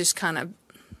always just kind of,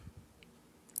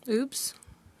 oops,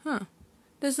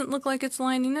 doesn't look like it's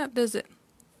lining up, does it?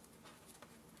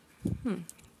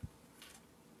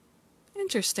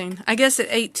 Interesting. I guess it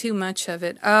ate too much of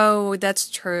it. Oh, that's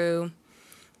true.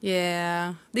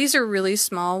 Yeah, these are really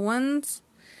small ones,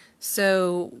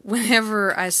 so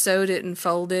whenever I sewed it and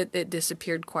folded it, it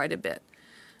disappeared quite a bit.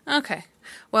 Okay,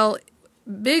 well,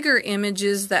 bigger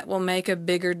images that will make a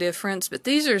bigger difference, but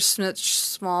these are such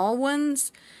small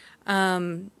ones.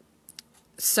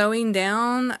 Sewing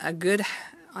down a good,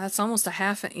 that's almost a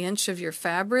 ½ inch of your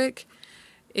fabric,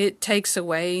 it takes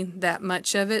away that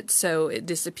much of it, so it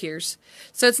disappears.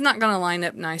 So it's not going to line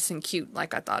up nice and cute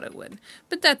like I thought it would,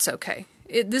 but that's okay.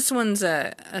 This one's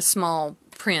a small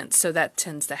print, so that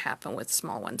tends to happen with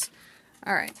small ones.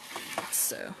 Alright,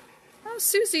 so, oh,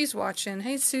 Susie's watching.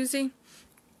 Hey, Susie.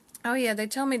 Oh yeah, they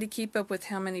tell me to keep up with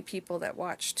how many people that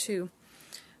watch, too.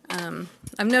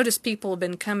 I've noticed people have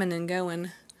been coming and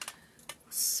going,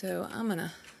 so I'm going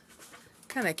to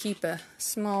kind of keep a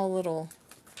small little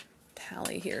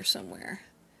tally here somewhere.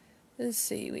 Let's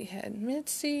see, we had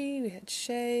Mitzi, we had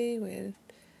Shay, we had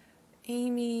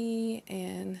Amy,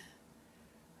 and,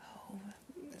 oh,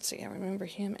 let's see, I remember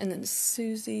him, and then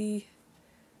Susie.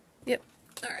 Yep,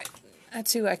 alright,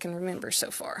 that's who I can remember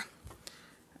so far.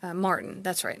 Martin,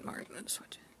 that's right, Martin. Let's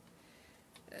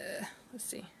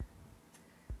see.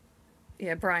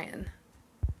 Yeah, Brian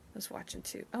was watching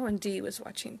too. Oh, and Dee was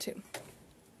watching too.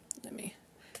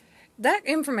 That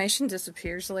information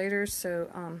disappears later,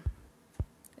 so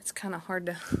it's kind of hard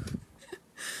to.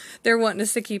 They're wanting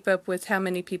us to keep up with how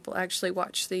many people actually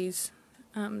watch these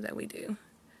that we do.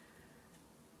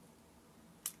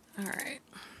 All right.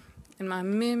 In my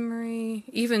memory,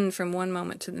 even from one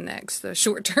moment to the next, the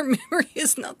short-term memory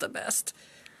is not the best.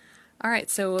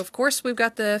 Alright, so of course we've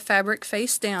got the fabric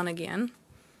face down again.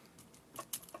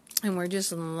 And we're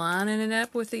just lining it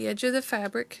up with the edge of the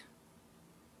fabric.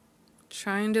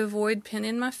 Trying to avoid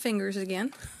pinning my fingers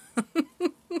again.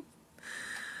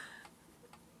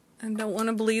 I don't want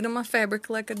to bleed on my fabric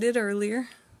like I did earlier.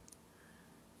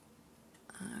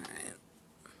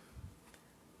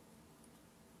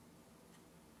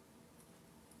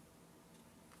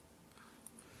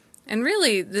 And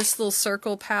really, this little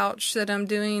circle pouch that I'm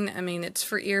doing, I mean, it's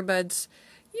for earbuds.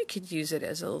 You could use it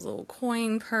as a little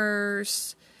coin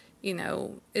purse. You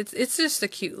know, it's just a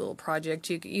cute little project.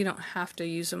 You don't have to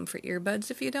use them for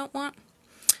earbuds if you don't want.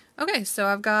 Okay, so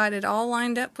I've got it all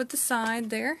lined up with the side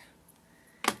there.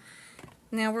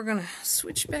 Now we're going to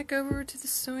switch back over to the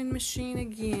sewing machine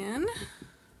again.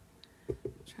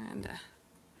 Trying to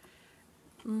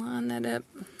line that up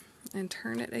and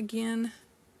turn it again.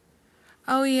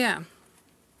 Oh yeah,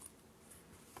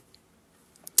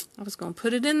 I was going to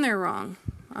put it in there wrong.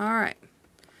 Alright,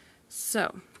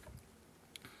 so,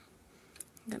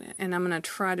 I'm going to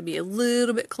try to be a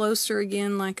little bit closer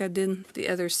again like I did the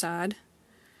other side.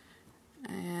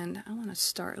 And I want to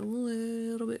start a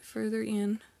little bit further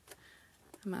in.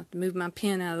 I'm going to have to move my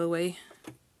pen out of the way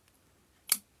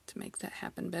to make that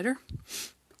happen better.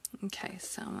 Okay,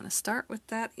 so I'm going to start with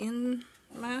that in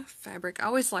my fabric. I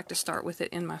always like to start with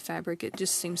it in my fabric. It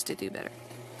just seems to do better.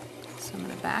 So I'm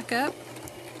going to back up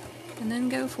and then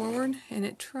go forward, and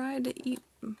it tried to eat.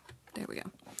 There we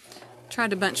go.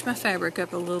 Tried to bunch my fabric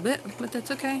up a little bit, but that's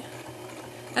okay.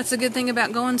 That's the good thing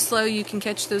about going slow. You can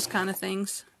catch those kind of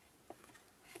things.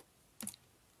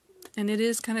 And it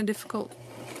is kind of difficult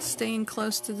staying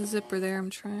close to the zipper there. I'm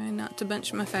trying not to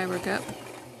bunch my fabric up.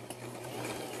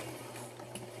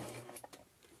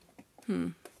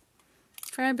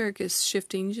 Fabric is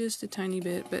shifting just a tiny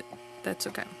bit, but that's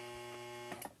okay.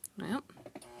 Well,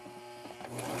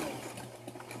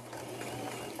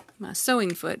 my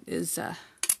sewing foot is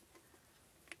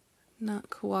not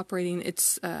cooperating.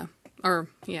 It's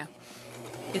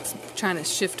it's trying to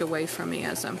shift away from me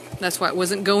as that's why it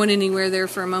wasn't going anywhere there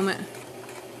for a moment.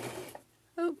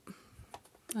 Oh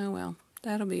well,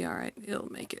 that'll be all right.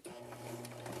 It'll make it.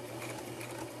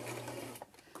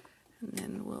 And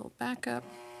then we'll back up.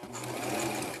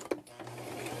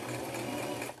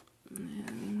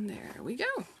 And there we go.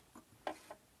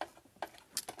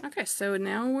 Okay, so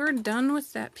now we're done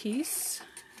with that piece.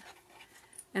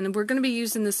 And we're going to be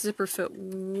using this zipper foot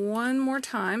one more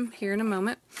time here in a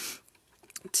moment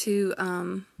to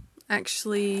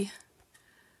actually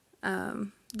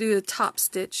do the top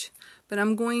stitch. But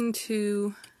I'm going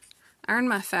to iron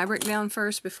my fabric down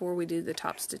first before we do the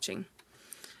top stitching.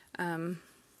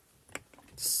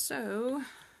 So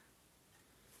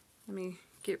let me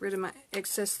get rid of my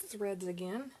excess threads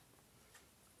again.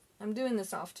 I'm doing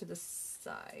this off to the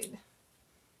side.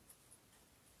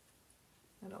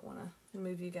 I don't want to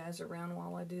move you guys around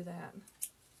while I do that.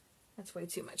 That's way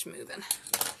too much moving.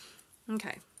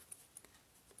 Okay.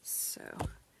 So,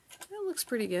 that looks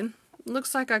pretty good.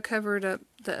 Looks like I covered up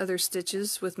the other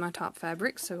stitches with my top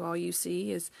fabric, so all you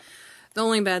see is... The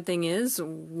only bad thing is,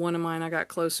 one of mine I got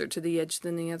closer to the edge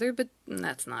than the other, but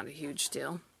that's not a huge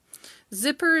deal.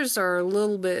 Zippers are a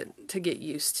little bit to get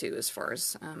used to as far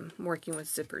as working with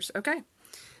zippers. Okay,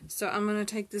 so I'm going to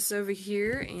take this over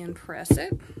here and press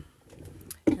it.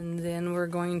 And then we're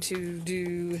going to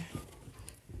do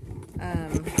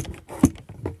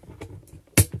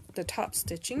the top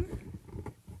stitching.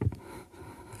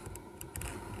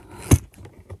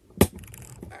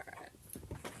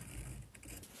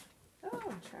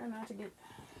 Try not to get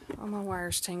all my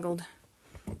wires tangled.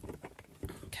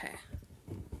 Okay.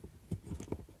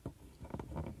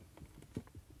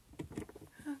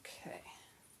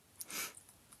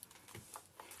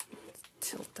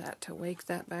 that to wake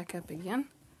that back up again.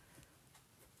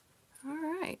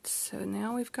 Alright, so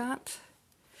now we've got...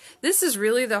 This is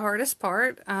really the hardest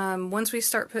part. Once we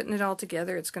start putting it all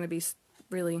together, it's going to be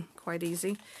really quite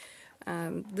easy.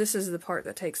 This is the part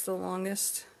that takes the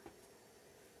longest.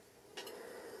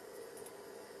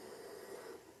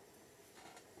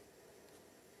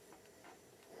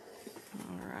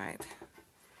 Alright.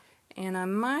 And I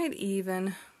might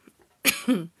even...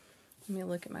 Let me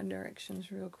look at my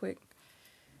directions real quick.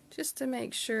 Just to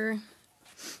make sure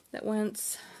that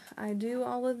once I do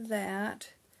all of that,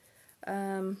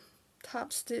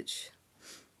 top stitch,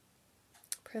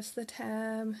 press the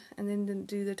tab, and then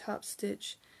do the top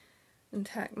stitch and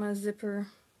tack my zipper.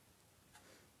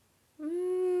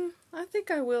 I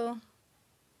think I will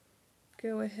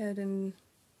go ahead and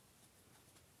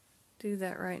do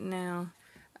that right now.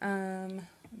 Let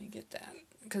me get that,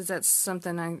 because that's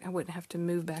something I wouldn't have to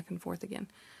move back and forth again.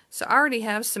 So I already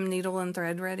have some needle and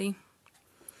thread ready.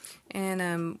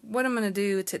 And what I'm going to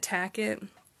do to tack it,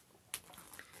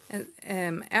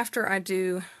 after I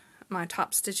do my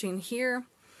top stitching here,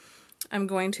 I'm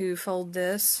going to fold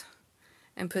this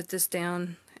and put this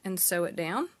down and sew it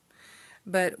down.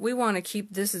 But we want to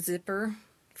keep this zipper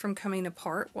from coming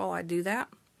apart while I do that.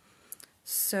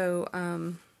 So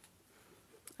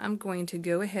I'm going to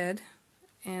go ahead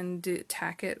and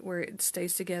tack it where it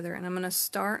stays together. And I'm going to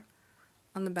start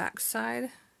on the back side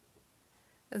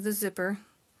of the zipper.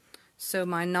 So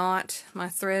my knot, my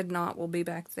thread knot will be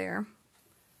back there.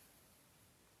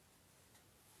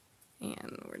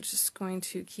 And we're just going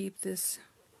to keep this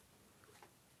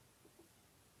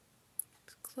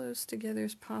as close together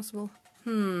as possible.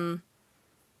 I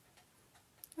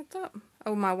thought,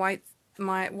 oh, my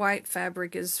white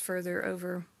fabric is further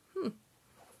over. Let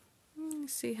me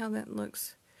see how that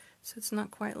looks. So it's not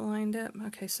quite lined up.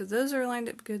 Okay, so those are lined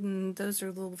up good, and those are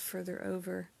a little further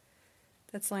over.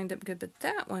 That's lined up good, but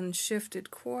that one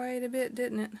shifted quite a bit,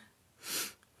 didn't it?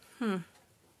 I'm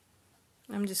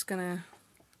gonna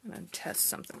test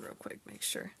something real quick, make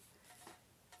sure.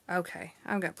 Okay,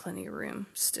 I've got plenty of room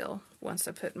still once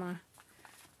I put my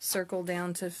circle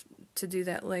down to do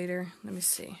that later. Let me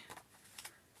see.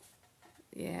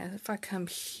 Yeah, if I come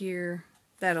here,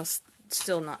 that'll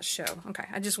still not show. Okay,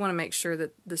 I just want to make sure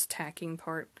that this tacking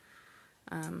part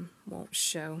won't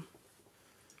show.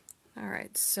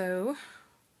 Alright, so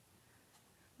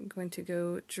I'm going to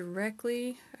go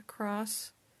directly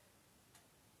across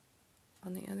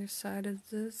on the other side of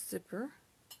the zipper.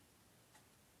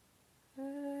 I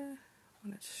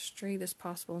want it as straight as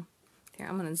possible. Here,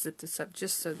 I'm going to zip this up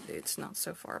just so that it's not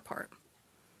so far apart,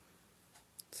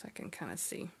 so I can kind of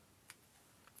see.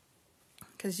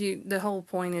 Because the whole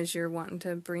point is you're wanting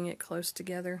to bring it close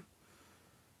together.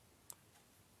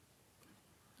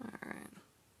 Alright.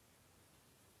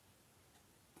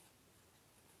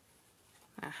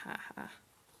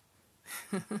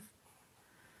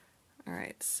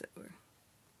 Alright, so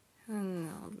and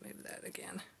I'll move that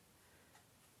again.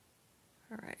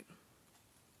 Alright.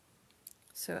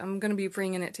 So I'm going to be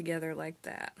bringing it together like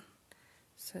that.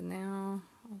 So now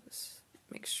I'll just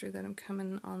make sure that I'm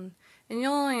coming on, and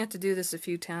you'll only have to do this a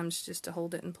few times just to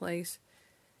hold it in place.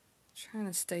 Trying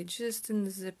to stay just in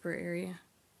the zipper area.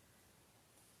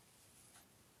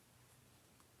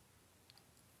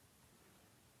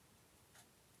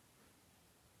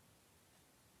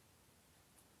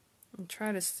 And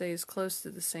try to stay as close to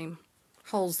the same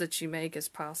holes that you make as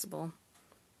possible.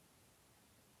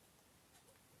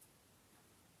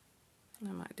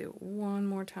 I might do it one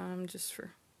more time just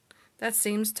for... That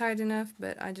seems tight enough,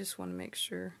 but I just want to make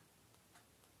sure.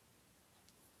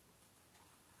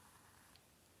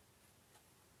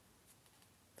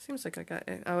 Seems like I got...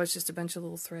 Oh, it's just a bunch of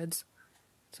little threads.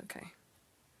 It's okay.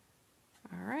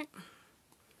 Alright.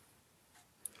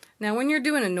 Now when you're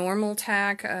doing a normal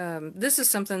tack, this is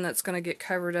something that's going to get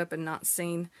covered up and not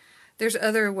seen. There's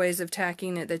other ways of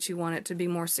tacking it that you want it to be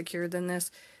more secure than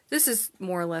this. This is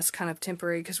more or less kind of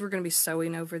temporary because we're going to be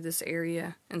sewing over this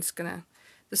area, and it's going to,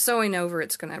 the sewing over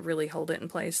it's going to really hold it in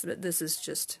place, but this is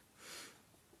just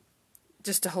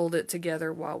to hold it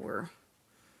together while we're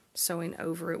sewing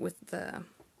over it with the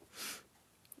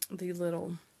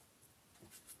little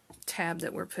tab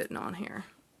that we're putting on here.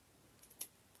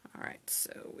 Alright,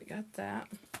 so we got that.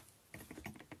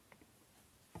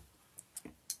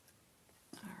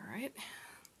 Alright,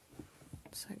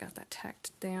 so I got that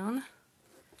tacked down,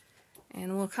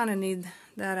 and we'll kind of need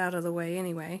that out of the way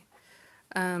anyway.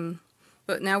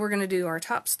 But now we're going to do our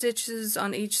top stitches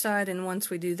on each side, and once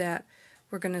we do that,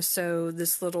 we're going to sew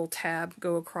this little tab,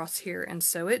 go across here and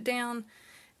sew it down.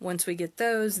 Once we get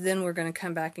those, then we're going to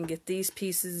come back and get these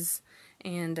pieces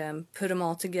and put them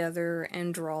all together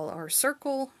and draw our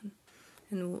circle.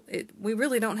 And we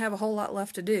really don't have a whole lot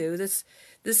left to do. This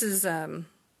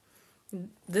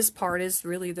part is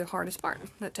really the hardest part.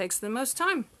 That takes the most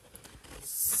time.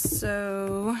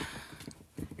 So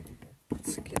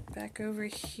let's get back over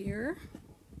here.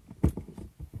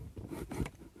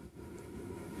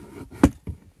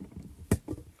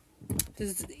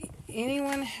 Does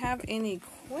anyone have any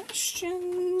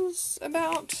questions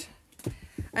about?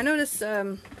 I noticed,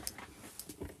 I'm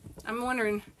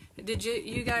wondering, did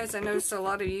you guys, I noticed a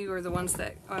lot of you are the ones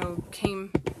that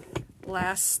came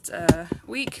last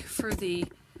week for the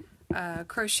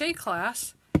crochet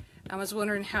class. I was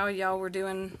wondering how y'all were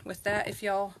doing with that, if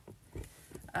y'all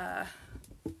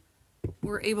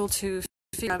were able to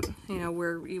figure out, you know,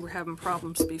 where you were having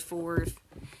problems before, if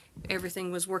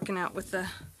everything was working out with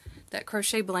that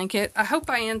crochet blanket. I hope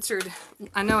I answered.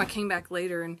 I know I came back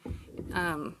later and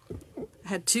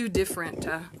had two different,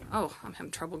 oh, I'm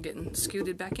having trouble getting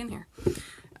scooted back in here.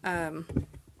 I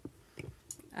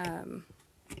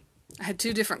had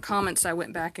two different comments I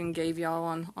went back and gave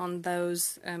y'all on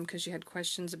those because you had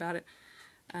questions about it.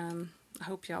 I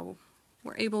hope y'all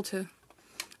were able to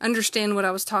understand what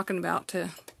I was talking about to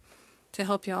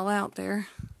help y'all out there.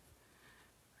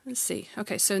 Let's see.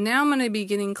 Okay, so now I'm going to be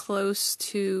getting close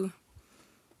to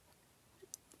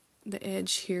the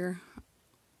edge here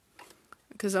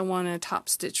because I want to top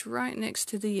stitch right next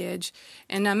to the edge,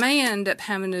 and I may end up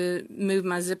having to move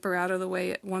my zipper out of the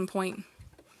way at one point,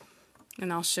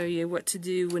 and I'll show you what to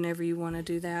do whenever you want to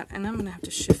do that. And I'm going to have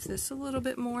to shift this a little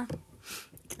bit more,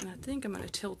 and I think I'm going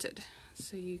to tilt it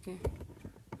so you can,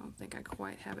 I don't think I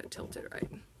quite have it tilted right.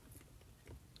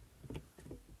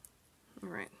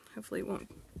 Alright, hopefully it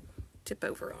won't tip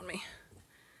over on me.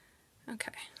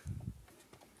 Okay.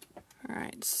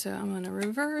 Alright, so I'm going to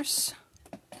reverse.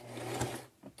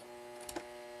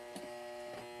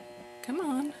 Come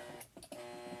on.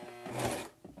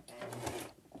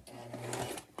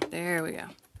 There we go.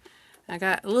 I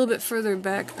got a little bit further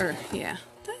back, or yeah,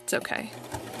 that's okay.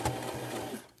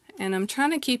 And I'm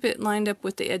trying to keep it lined up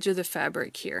with the edge of the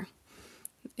fabric here.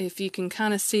 If you can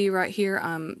kind of see right here,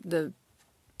 the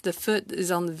foot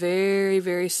is on the very,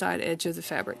 very side edge of the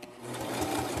fabric.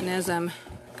 And as I'm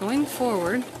going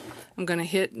forward, I'm going to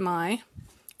hit my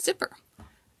zipper.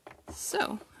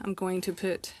 So I'm going to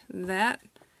put that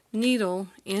needle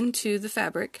into the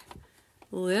fabric,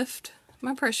 lift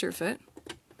my pressure foot,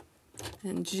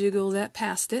 and jiggle that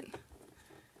past it,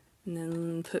 and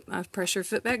then put my pressure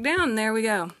foot back down, and there we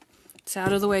go. It's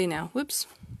out of the way now. Whoops.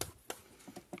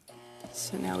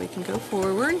 So now we can go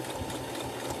forward.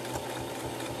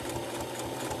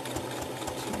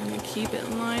 Trying to keep it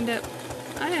lined up.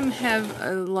 I have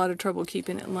a lot of trouble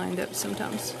keeping it lined up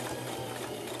sometimes.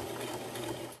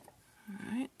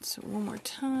 Alright, so one more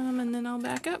time and then I'll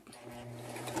back up.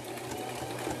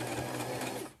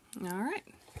 Alright.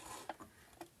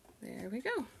 There we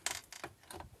go.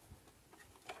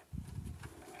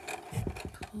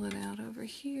 Pull it out over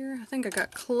here. I think I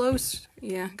got close.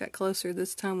 Yeah, got closer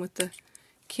this time with the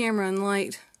camera and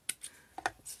light.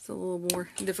 It's a little more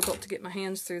difficult to get my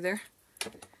hands through there.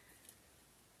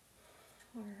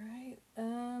 Alright.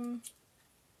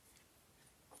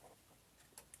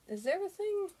 Is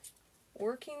everything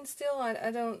working still? I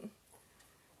don't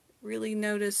really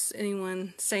notice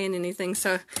anyone saying anything,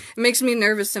 so it makes me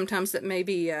nervous sometimes that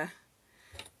maybe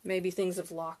things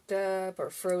have locked up or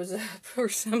froze up or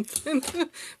something.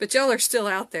 But y'all are still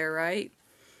out there, right?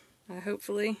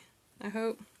 Hopefully. I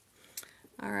hope.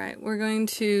 Alright, we're going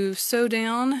to sew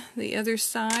down the other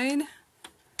side.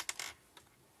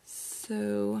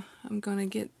 So I'm going to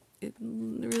get it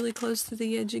really close to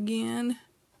the edge again.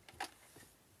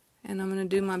 And I'm going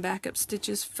to do my backup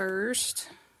stitches first.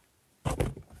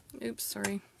 Oops,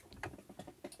 sorry.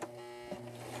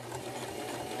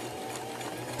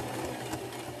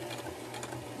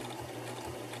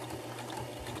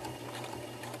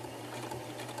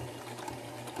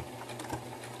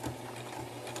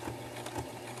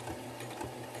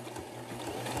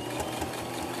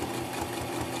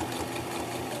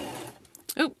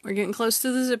 Oh, we're getting close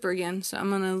to the zipper again, so I'm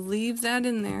going to leave that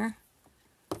in there.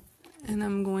 And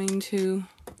I'm going to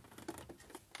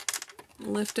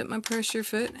lift up my pressure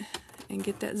foot and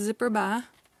get that zipper by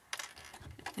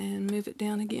and move it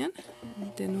down again.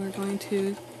 And then we're going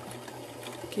to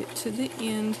get to the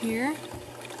end here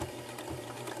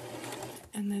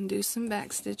and then do some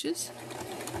back stitches.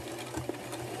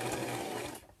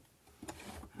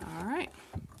 Alright,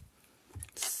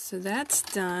 so that's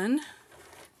done.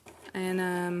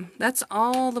 And that's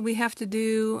all that we have to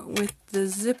do with the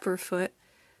zipper foot.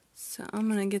 So I'm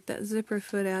going to get that zipper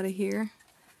foot out of here.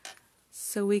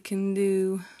 so we can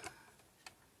do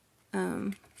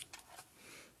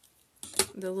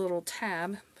the little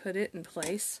tab, put it in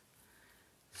place.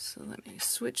 So let me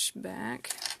switch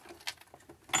back.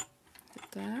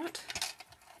 Hit that.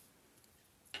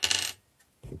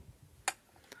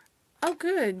 Oh,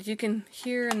 good. You can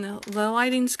hear and the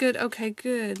lighting's good. Okay,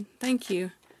 good. Thank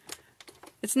you.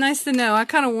 It's nice to know. I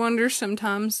kind of wonder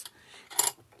sometimes.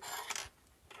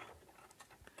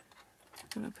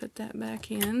 I'm going to put that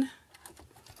back in.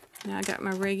 Now I got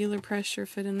my regular pressure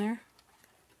fit in there.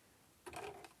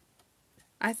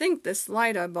 I think this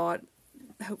light I bought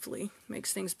hopefully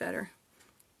makes things better.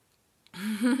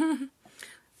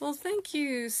 Well, thank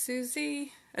you,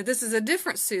 Susie. This is a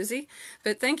different Susie,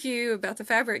 but thank you about the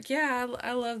fabric. Yeah,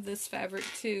 I love this fabric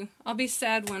too. I'll be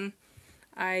sad when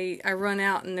I run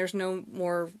out and there's no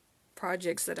more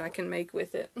projects that I can make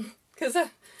with it. Because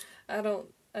I don't,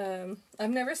 I've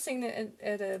never seen it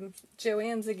at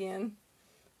Joann's again.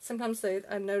 Sometimes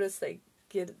I notice they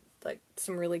get like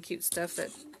some really cute stuff that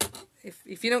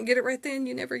if you don't get it right then,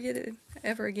 you never get it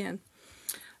ever again.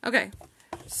 Okay,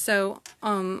 so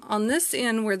on this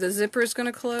end where the zipper is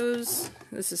going to close,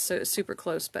 this is so super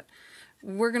close, but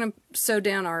we're going to sew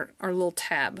down our little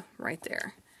tab right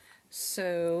there.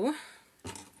 So,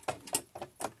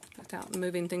 without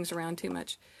moving things around too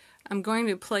much, I'm going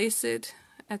to place it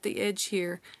at the edge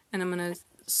here, and I'm going to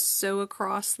sew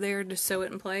across there to sew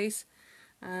it in place.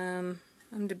 I'm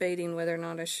debating whether or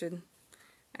not I should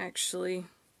actually...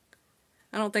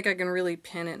 I don't think I can really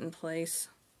pin it in place.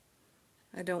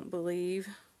 I don't believe.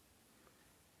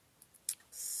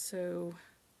 So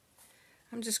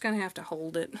I'm just going to have to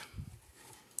hold it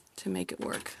to make it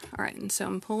work. Alright, and so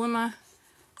I'm pulling my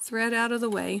thread out of the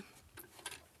way.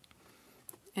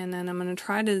 And then I'm going to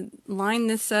try to line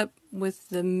this up with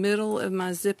the middle of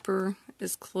my zipper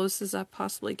as close as I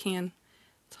possibly can.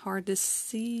 It's hard to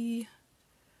see.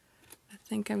 I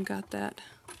think I've got that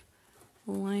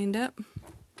lined up.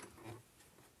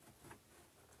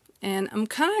 And I'm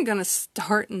kind of going to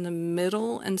start in the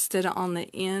middle instead of on the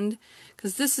end,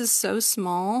 because this is so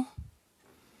small.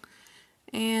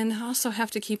 And I also have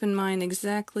to keep in mind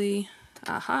exactly,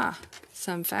 aha,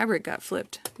 some fabric got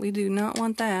flipped. We do not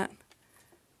want that.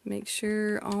 Make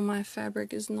sure all my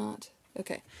fabric is not,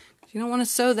 okay. You don't want to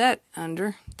sew that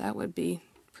under. That would be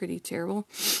pretty terrible.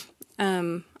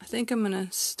 I think I'm going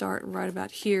to start right about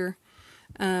here.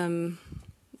 Trying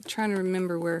to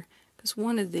remember where, because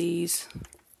one of these...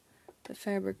 the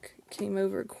fabric came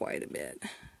over quite a bit.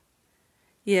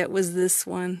 Yeah, it was this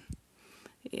one.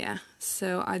 Yeah,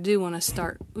 so I do want to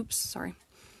start, oops, sorry.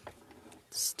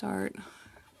 Start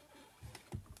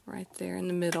right there in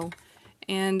the middle.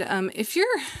 And if you're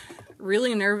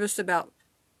really nervous about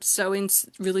sewing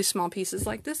really small pieces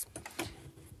like this,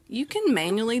 you can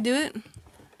manually do it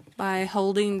by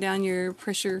holding down your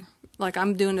pressure, like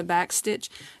I'm doing a back stitch.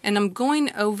 And I'm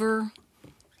going over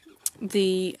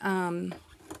the...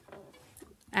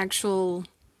 actual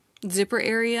zipper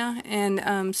area,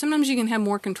 and sometimes you can have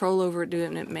more control over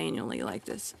doing it manually like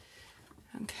this.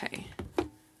 Okay,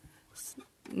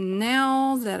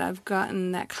 now that I've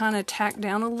gotten that kind of tacked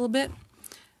down a little bit,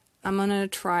 I'm gonna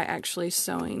try actually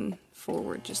sewing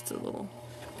forward just a little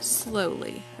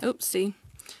slowly. Oops, see,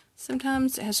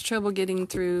 sometimes it has trouble getting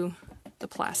through the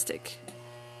plastic,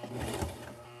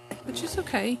 which is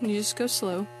okay. You just go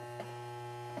slow.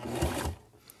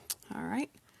 All right.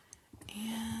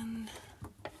 And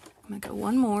I'm going to go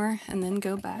one more and then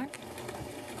go back.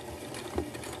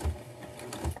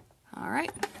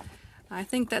 Alright, I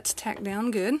think that's tacked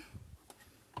down good.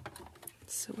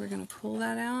 So we're going to pull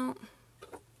that out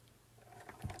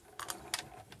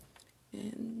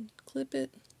and clip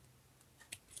it.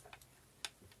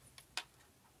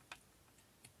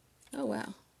 Oh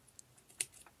wow,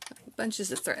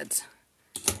 bunches of threads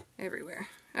everywhere.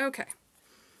 Okay.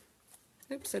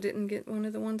 Oops, I didn't get one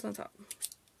of the ones on top.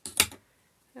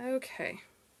 Okay.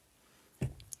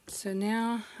 So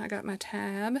now I got my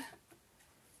tab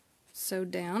sewed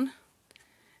down.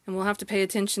 And we'll have to pay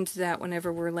attention to that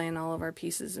whenever we're laying all of our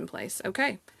pieces in place.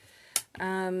 Okay.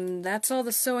 That's all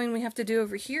the sewing we have to do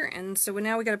over here. And so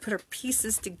now we got to put our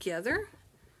pieces together.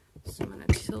 So I'm going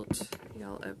to tilt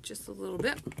y'all up just a little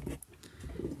bit.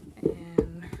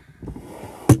 And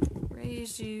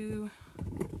raise you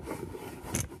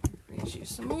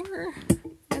some more,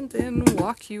 and then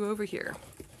walk you over here.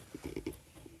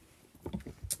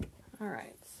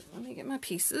 Alright, so let me get my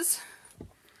pieces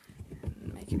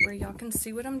and make it where y'all can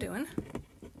see what I'm doing.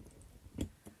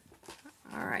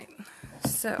 Alright,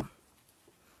 so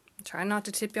try not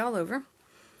to tip y'all over.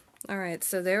 Alright,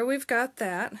 so there we've got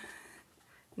that.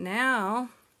 Now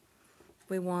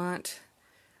we want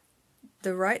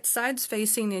the right sides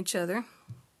facing each other,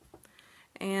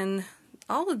 and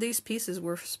all of these pieces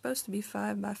were supposed to be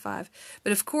 5 by 5,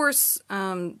 but of course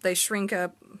they shrink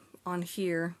up on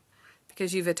here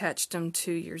because you've attached them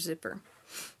to your zipper.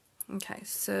 Okay,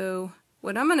 so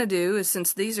what I'm going to do is,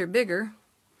 since these are bigger,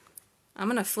 I'm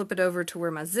going to flip it over to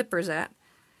where my zipper's at,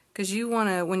 because you want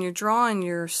to, when you're drawing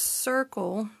your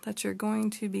circle that you're going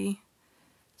to be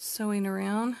sewing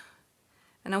around,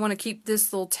 and I want to keep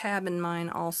this little tab in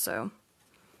mind also.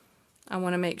 I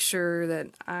want to make sure that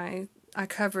I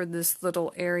covered this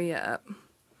little area up,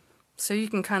 so you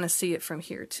can kind of see it from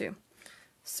here too.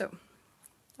 So,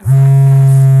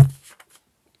 and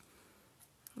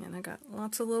I got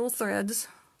lots of little threads.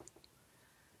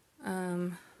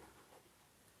 Let's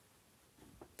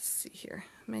see here.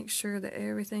 Make sure that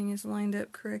everything is lined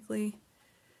up correctly.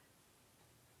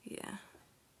 Yeah.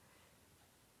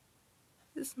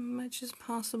 As much as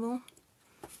possible.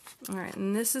 Alright,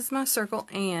 and this is my circle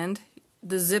and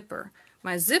the zipper.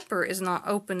 My zipper is not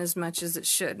open as much as it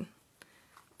should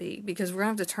be because we're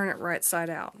going to have to turn it right side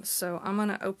out. So I'm going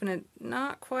to open it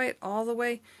not quite all the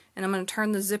way, and I'm going to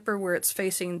turn the zipper where it's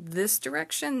facing this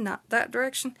direction, not that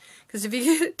direction, because if you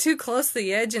get it too close to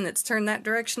the edge and it's turned that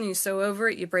direction and you sew over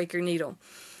it, you break your needle.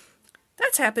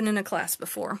 That's happened in a class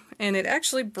before, and it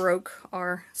actually broke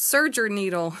our serger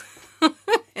needle.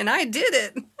 And I did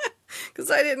it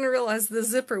because I didn't realize the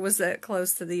zipper was that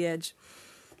close to the edge.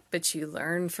 But you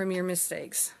learn from your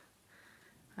mistakes.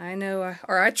 I know,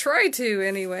 or I try to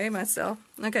anyway, myself.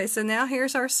 Okay, so now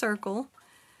here's our circle.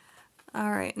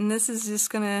 Alright, and this is just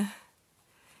gonna,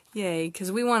 yay,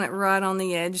 because we want it right on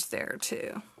the edge there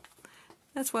too.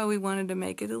 That's why we wanted to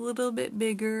make it a little bit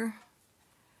bigger.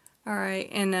 Alright,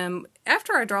 and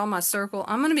after I draw my circle,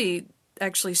 I'm going to be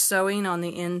actually sewing on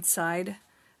the inside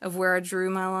of where I drew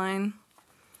my line.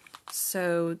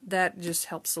 So that just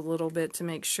helps a little bit to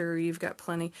make sure you've got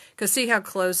plenty. Because see how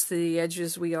close to the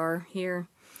edges we are here?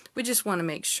 We just want to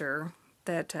make sure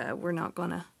that we're not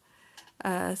going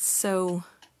to sew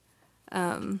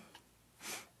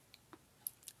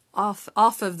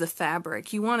off of the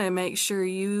fabric. You want to make sure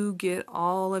you get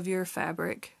all of your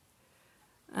fabric,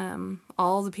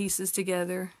 all the pieces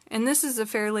together. And this is a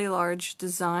fairly large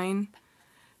design,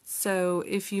 so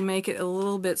if you make it a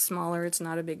little bit smaller, it's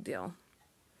not a big deal.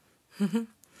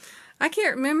 I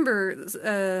can't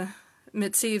remember,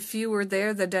 Mitzi, if you were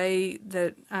there the day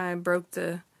that I broke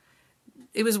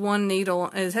it was one needle.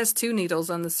 It has 2 needles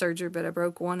on the serger, but I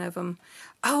broke one of them.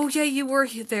 Oh yeah, you were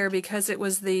there because it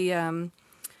was the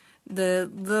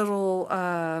little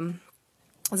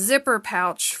zipper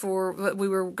pouch for what we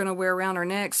were going to wear around our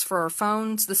necks for our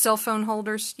phones, the cell phone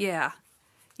holders. Yeah,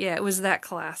 it was that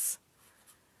class.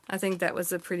 I think that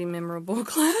was a pretty memorable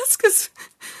class because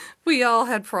we all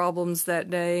had problems that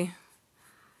day.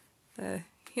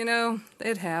 You know,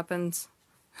 it happens.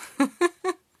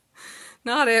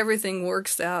 Not everything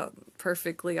works out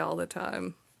perfectly all the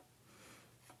time.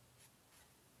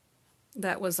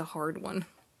 That was a hard one.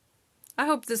 I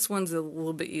hope this one's a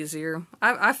little bit easier.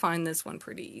 I find this one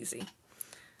pretty easy.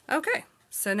 Okay,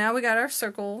 so now we got our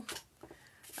circle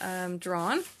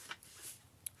drawn.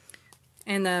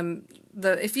 And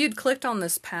if you'd clicked on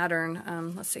this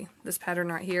pattern, let's see, this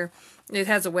pattern right here, it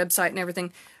has a website and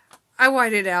everything. I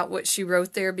whited out what she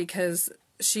wrote there because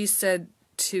she said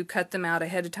to cut them out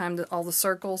ahead of time, all the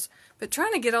circles. But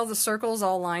trying to get all the circles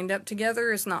all lined up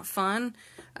together is not fun.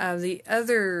 The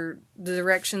other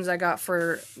directions I got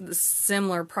for the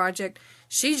similar project,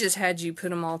 she just had you put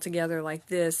them all together like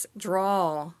this,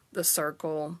 draw the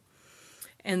circle,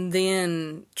 and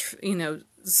then, you know,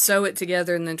 sew it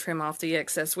together and then trim off the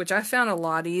excess, which I found a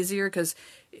lot easier because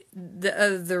the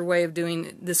other way of doing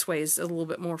it this way is a little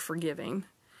bit more forgiving.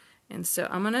 And so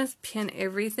I'm going to pin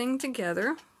everything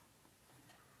together.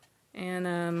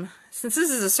 And since this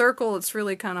is a circle, it's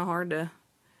really kind of hard to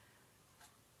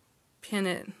pin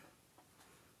it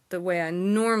the way I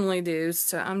normally do.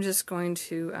 So I'm just going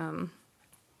to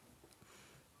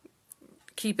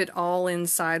keep it all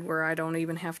inside where I don't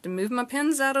even have to move my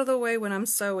pins out of the way when I'm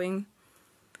sewing,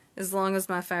 as long as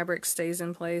my fabric stays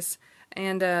in place.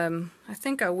 And I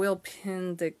think I will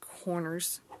pin the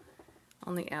corners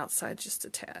on the outside just a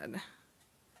tad.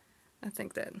 I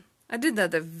think that I did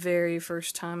that the very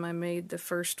first time I made the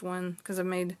first one, because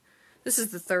this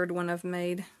is the third one I've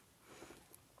made.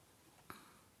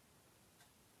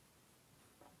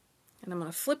 And I'm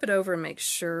going to flip it over and make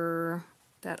sure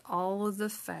that all of the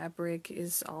fabric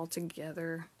is all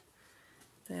together,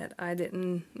 that I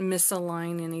didn't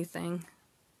misalign anything.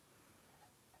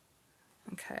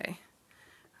 Okay,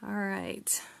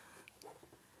 alright,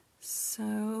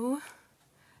 so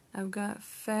I've got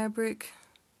fabric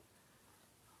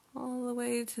all the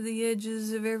way to the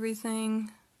edges of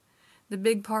everything. The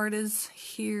big part is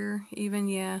here, even,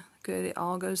 yeah, good. It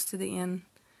all goes to the end.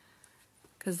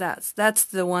 Because that's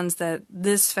the ones that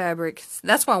this fabric,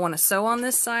 that's why I want to sew on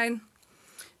this side.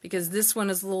 Because this one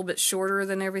is a little bit shorter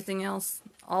than everything else.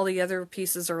 All the other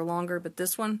pieces are longer, but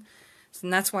this one,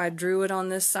 and that's why I drew it on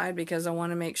this side, because I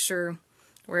want to make sure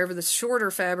wherever the shorter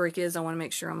fabric is, I want to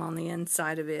make sure I'm on the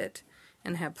inside of it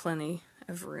and have plenty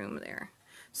of room there.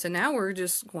 So now we're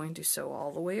just going to sew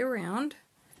all the way around.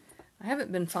 I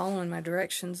haven't been following my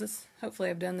directions.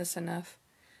 Hopefully I've done this enough.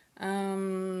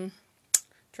 Draw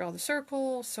the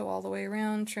circle, sew all the way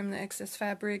around, trim the excess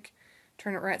fabric,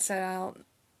 turn it right side out,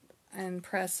 and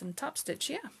press and top stitch.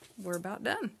 Yeah, we're about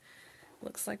done.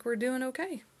 Looks like we're doing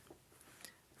okay.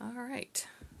 Alright,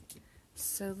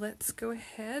 so let's go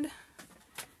ahead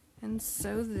and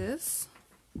sew this.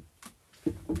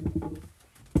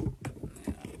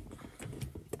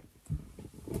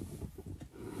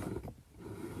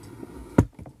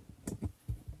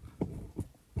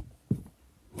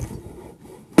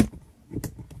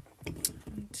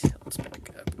 Tilts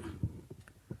back up.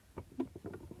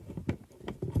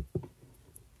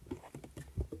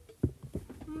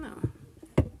 No,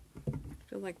 I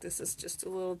feel like this is just a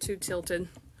little too tilted.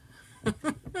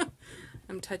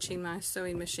 I'm touching my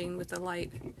sewing machine with the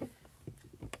light.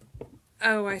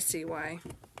 Oh, I see why.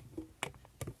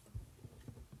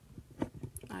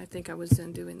 I think I was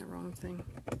then doing the wrong thing.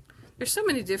 There's so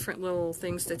many different little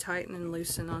things to tighten and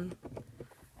loosen on.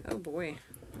 Oh boy,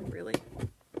 really?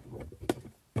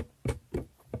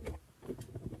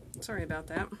 Sorry about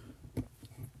that.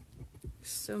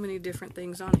 So many different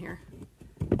things on here.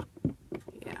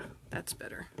 Yeah, that's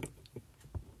better.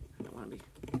 I don't want to be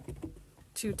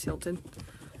too tilted.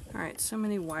 Alright, so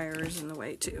many wires in the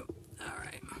way too.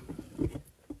 Alright.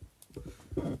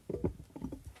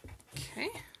 Okay,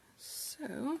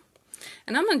 so,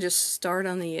 and I'm going to just start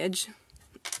on the edge.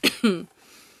 Let's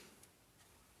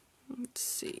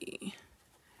see.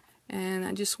 And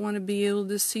I just want to be able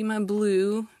to see my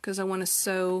blue, because I want to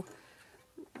sew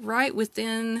right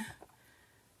within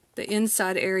the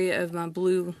inside area of my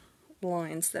blue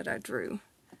lines that I drew.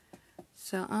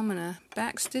 So I'm going to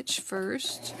back stitch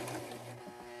first,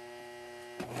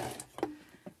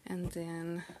 and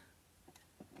then,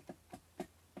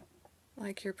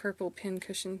 like your purple pin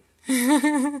cushion.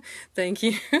 Thank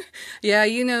you. Yeah,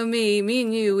 you know me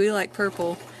and you, we like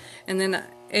purple. And then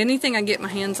anything I get my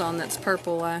hands on that's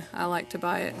purple, I like to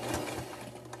buy it.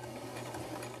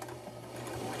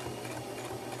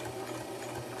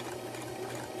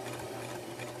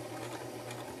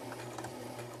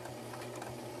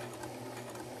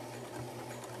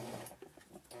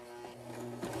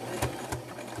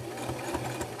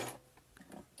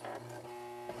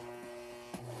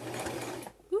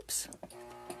 Oops.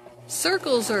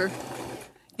 Circles are,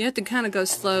 you have to kind of go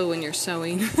slow when you're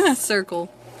sewing.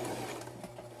 Circle.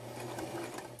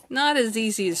 Not as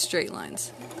easy as straight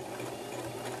lines,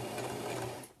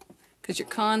 because you're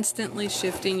constantly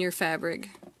shifting your fabric.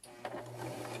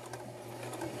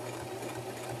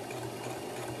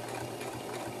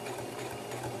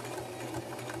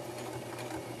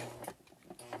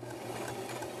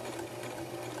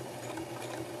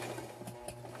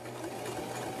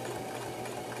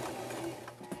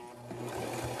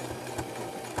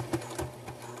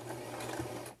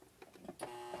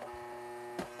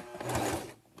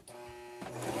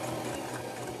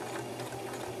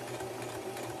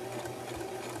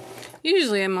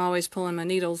 Usually I'm always pulling my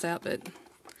needles out, but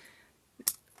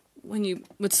when you,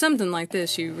 with something like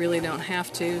this, you really don't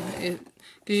have to,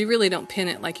 because you really don't pin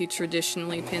it like you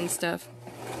traditionally pin stuff.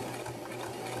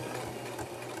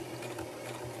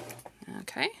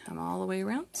 Okay, I'm all the way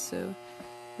around, so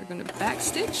we're going to back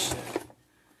stitch,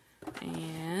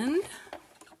 and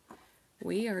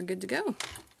we are good to go.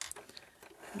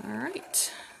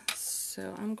 Alright,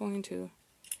 so I'm going to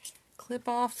clip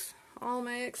off all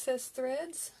my excess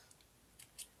threads.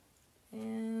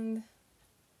 And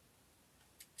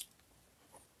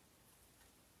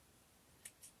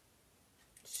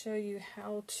show you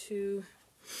how to,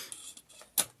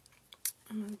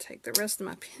 I'm going to take the rest of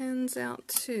my pins out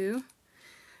too.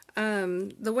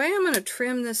 The way I'm going to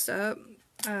trim this up,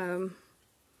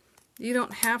 you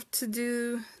don't have to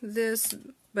do this,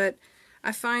 but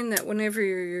I find that whenever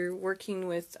you're working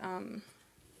with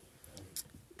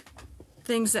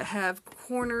things that have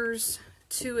corners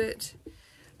to it,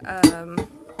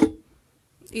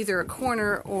 either a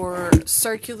corner or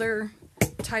circular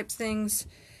type things,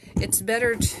 it's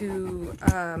better to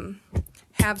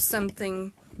have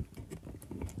something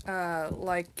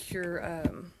like your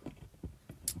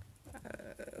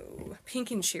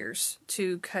pinking shears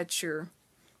to cut your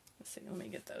see, let me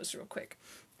get those real quick.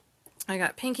 I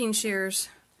got pinking shears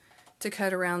to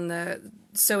cut around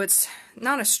so it's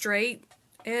not a straight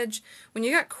edge. When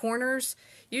you got corners,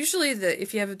 usually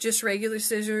if you have just regular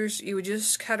scissors, you would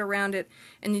just cut around it,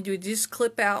 and you would just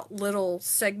clip out little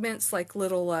segments, like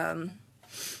little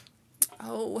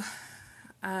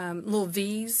little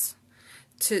V's,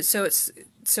 so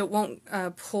it won't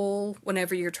pull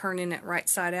whenever you're turning it right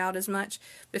side out as much.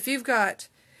 But if you've got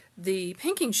the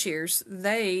pinking shears,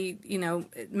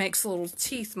 it makes little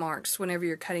teeth marks whenever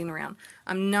you're cutting around.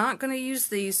 I'm not going to use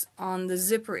these on the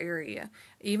zipper area.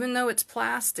 Even though it's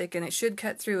plastic and it should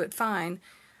cut through it fine,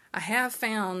 I have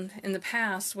found in the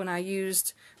past when I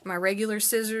used my regular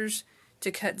scissors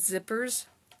to cut zippers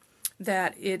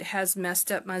that it has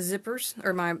messed up my zippers,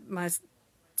 or my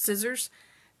scissors.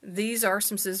 These are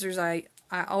some scissors I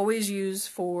always use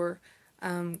for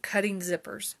cutting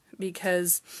zippers,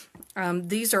 because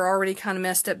these are already kind of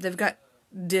messed up. They've got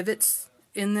divots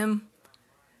in them.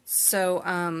 So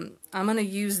I'm going to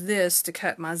use this to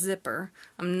cut my zipper.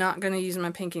 I'm not going to use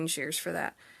my pinking shears for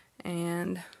that.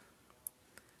 And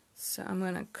so I'm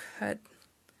going to cut,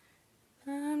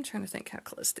 I'm trying to think how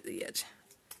close to the edge.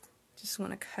 Just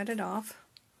want to cut it off.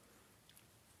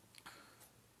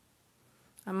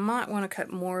 I might want to cut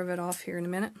more of it off here in a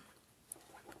minute.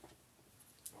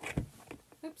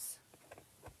 Oops.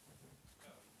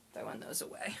 Throwing those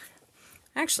away.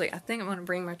 Actually, I think I'm going to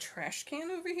bring my trash can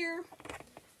over here,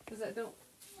 because I don't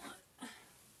want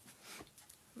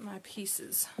my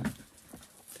pieces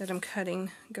that I'm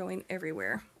cutting going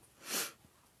everywhere.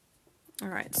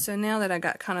 Alright, so now that I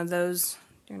got kind of those,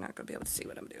 you're not going to be able to see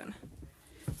what I'm doing.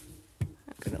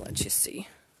 I'm going to let you see.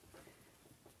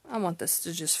 I want this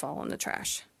to just fall in the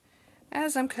trash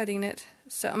as I'm cutting it.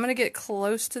 So I'm going to get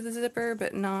close to the zipper,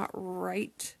 but not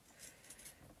right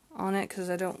on it, because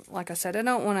I don't, like I said, I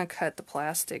don't want to cut the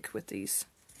plastic with these.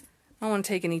 I don't want to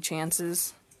take any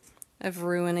chances of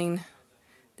ruining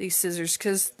these scissors,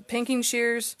 because the pinking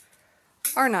shears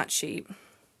are not cheap.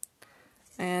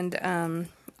 And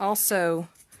also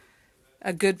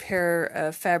a good pair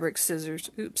of fabric scissors.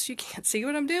 Oops, you can't see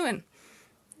what I'm doing.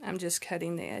 I'm just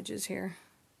cutting the edges here.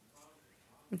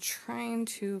 I'm trying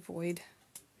to avoid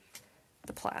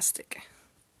the plastic.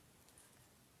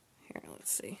 Here,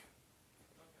 let's see.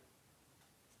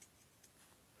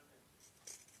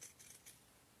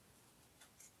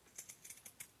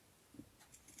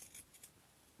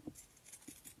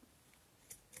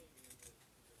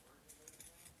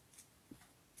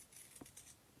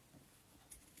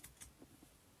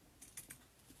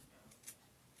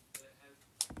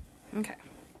 Okay.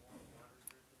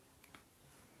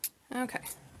 Okay,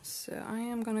 so I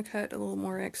am going to cut a little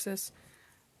more excess.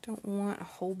 Don't want a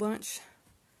whole bunch.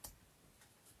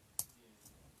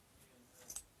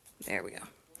 There we go.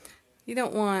 You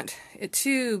don't want it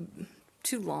too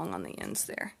long on the ends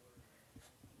there.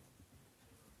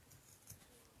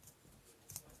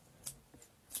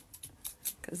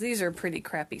 Because these are pretty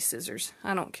crappy scissors.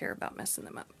 I don't care about messing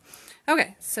them up.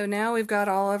 Okay, so now we've got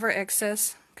all of our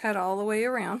excess cut all the way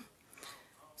around.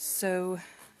 So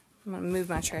I'm going to move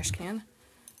my trash can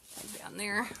down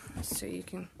there so you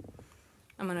can,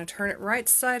 I'm going to turn it right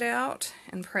side out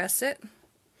and press it.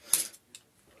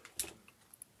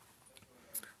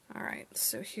 Alright,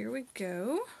 so here we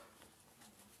go.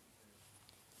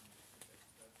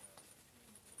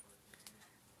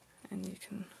 And you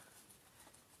can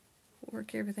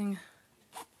work everything.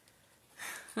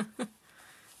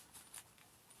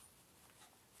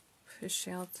 Push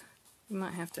out. You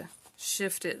might have to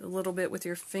shift it a little bit with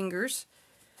your fingers.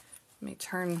 Let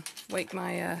me wake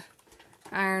my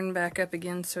iron back up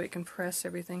again so it can press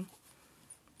everything.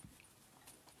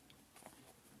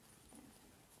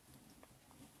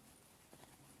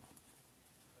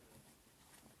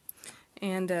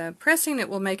 And pressing it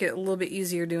will make it a little bit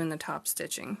easier doing the top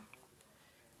stitching.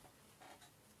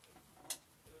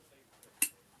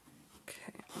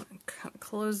 Okay, I'm going to kind of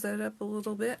close that up a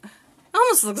little bit.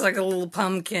 Almost looks like a little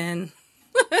pumpkin.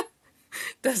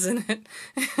 Doesn't it?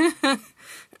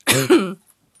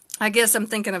 I guess I'm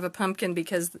thinking of a pumpkin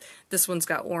because this one's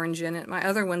got orange in it. My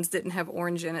other ones didn't have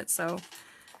orange in it, so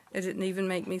it didn't even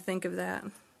make me think of that.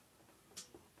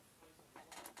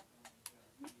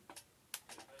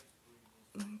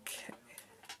 Okay.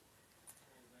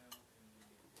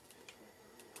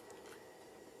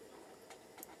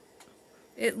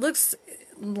 It looks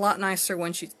a lot nicer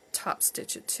once you top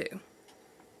stitch it too.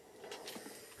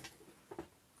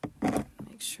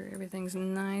 Make sure everything's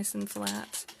nice and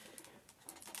flat.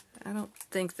 I don't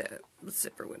think that the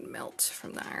zipper would melt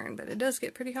from the iron, but it does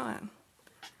get pretty hot.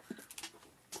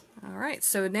 Alright,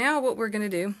 so now what we're going to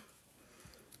do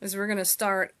is we're going to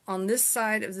start on this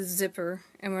side of the zipper,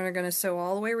 and we're going to sew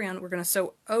all the way around. We're going to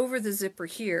sew over the zipper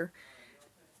here,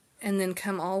 and then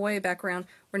come all the way back around.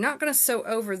 We're not going to sew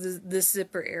over this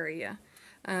zipper area,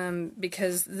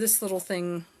 because this little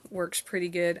thing works pretty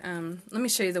good. Let me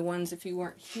show you the ones if you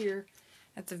weren't here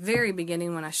at the very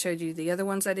beginning when I showed you the other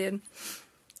ones I did.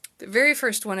 The very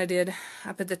first one I did,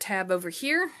 I put the tab over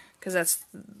here, because that's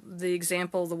the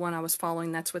example, the one I was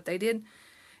following, that's what they did.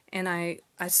 And I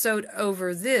sewed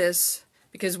over this,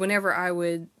 because whenever I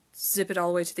would zip it all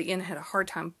the way to the end, I had a hard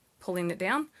time pulling it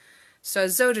down. So I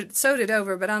sewed it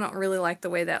over, but I don't really like the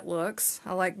way that looks.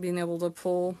 I like being able to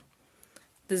pull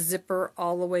the zipper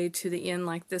all the way to the end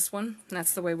like this one. And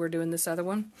that's the way we're doing this other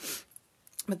one.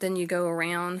 But then you go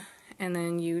around, and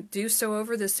then you do sew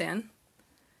over this end.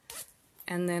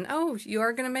 And then, oh, you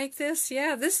are going to make this?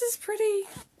 Yeah, this is pretty,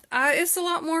 it's a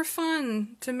lot more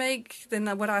fun to make than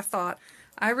what I thought.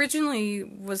 I originally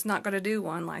was not going to do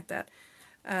one like that.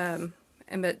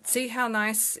 But see how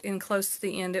nice and close to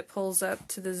the end it pulls up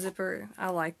to the zipper?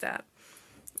 I like that.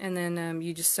 And then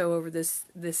you just sew over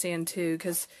this end too,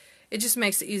 because it just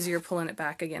makes it easier pulling it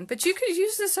back again. But you could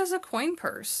use this as a coin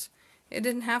purse. It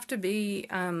didn't have to be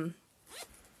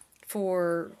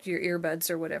for your earbuds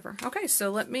or whatever. Okay,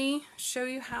 so let me show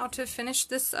you how to finish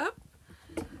this up.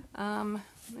 Move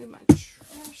my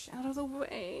trash out of the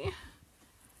way.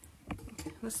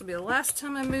 This will be the last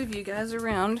time I move you guys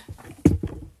around.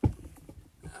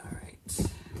 Alright.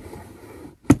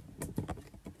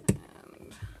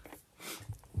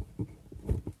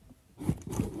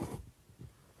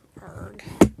 Arg.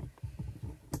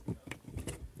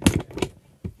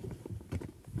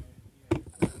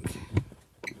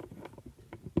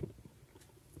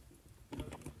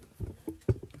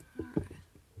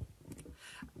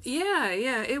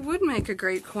 Yeah, it would make a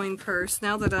great coin purse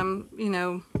now that I'm,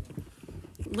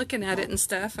 looking at it and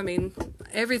stuff. I mean,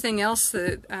 everything else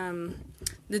that,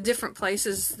 the different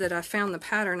places that I found the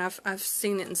pattern, I've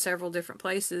seen it in several different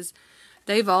places.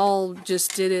 They've all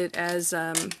just did it as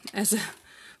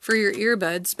for your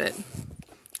earbuds, but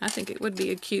I think it would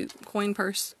be a cute coin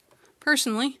purse,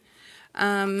 personally.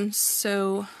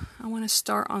 So I want to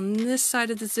start on this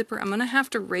side of the zipper. I'm going to have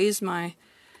to raise my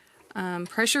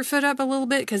pressure foot up a little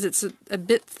bit because it's a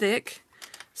bit thick,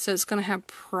 so it's going to have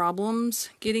problems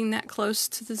getting that close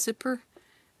to the zipper,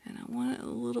 and I want it a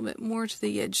little bit more to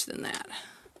the edge than that.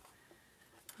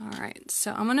 Alright,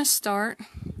 so I'm going to start,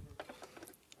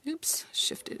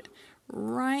 shifted it,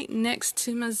 right next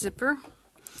to my zipper,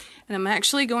 and I'm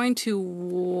actually going to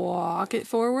walk it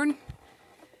forward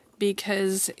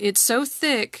because it's so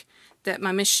thick that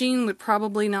my machine would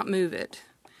probably not move it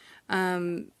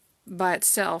by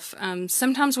itself.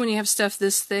 Sometimes when you have stuff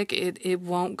this thick, it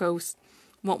won't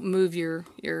move your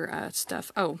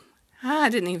stuff. Oh, I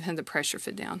didn't even have the pressure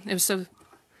fit down. It was so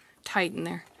tight in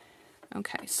there.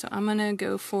 Okay, so I'm going to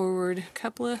go forward a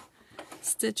couple of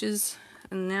stitches,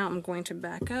 and now I'm going to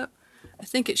back up. I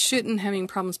think it shouldn't have any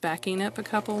problems backing up a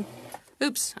couple.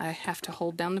 Oops, I have to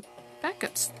hold down the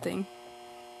backups thing.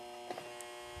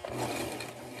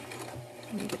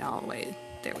 Let me get all the way.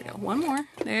 There we go. One more.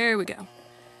 There we go.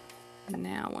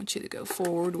 Now I want you to go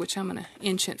forward, which I'm going to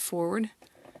inch it forward.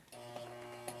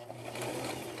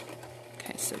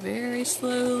 Okay, so very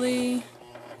slowly.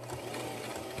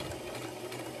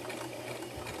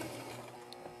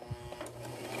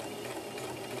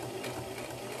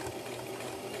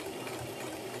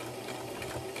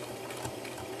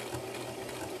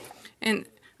 And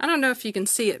I don't know if you can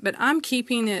see it, but I'm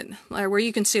keeping it where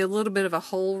you can see a little bit of a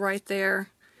hole right there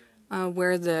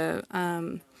where the,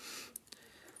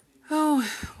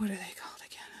 oh, what are they called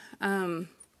again?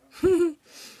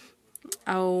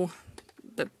 Oh,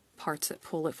 the parts that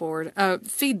pull it forward.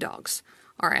 Feed dogs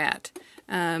are at.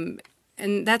 And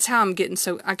that's how I'm getting,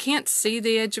 so I can't see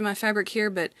the edge of my fabric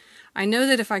here, but I know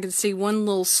that if I could see one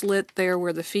little slit there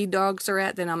where the feed dogs are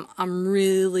at, then I'm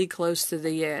really close to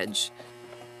the edge.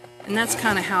 And that's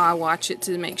kind of how I watch it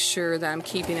to make sure that I'm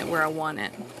keeping it where I want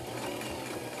it.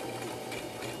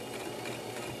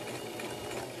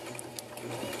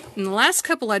 And the last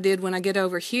couple I did, when I get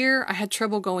over here, I had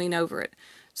trouble going over it.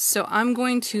 So I'm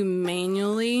going to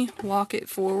manually walk it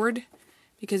forward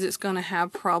because it's going to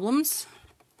have problems.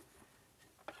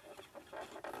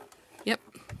 Yep.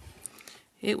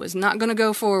 It was not going to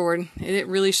go forward. It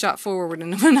really shot forward,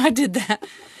 and when I did that,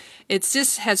 it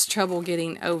just has trouble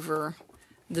getting over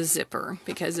the zipper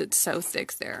because it's so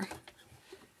thick there.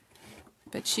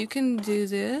 But you can do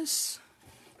this.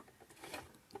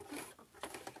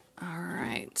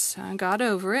 Alright, so I got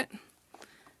over it.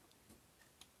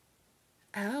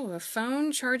 Oh, a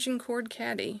phone charging cord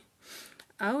caddy.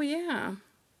 Oh yeah.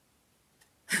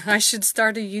 I should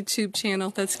start a YouTube channel.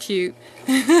 That's cute.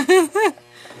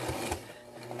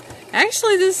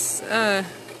 Actually, this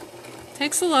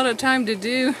takes a lot of time to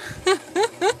do.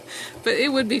 But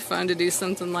it would be fun to do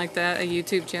something like that, a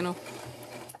YouTube channel.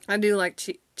 I do like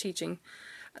teaching.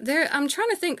 I'm trying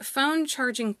to think, phone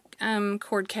charging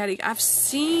cord caddy. I've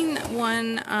seen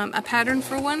one, a pattern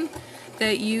for one,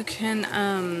 that you can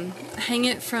hang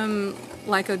it from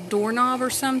like a doorknob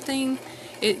or something.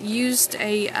 It used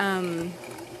a,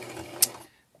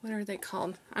 what are they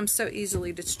called? I'm so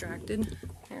easily distracted.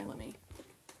 Here, let me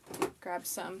grab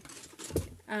some.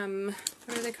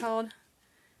 What are they called?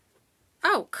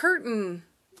 Oh, curtain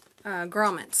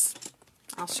grommets.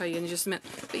 I'll show you in just a minute.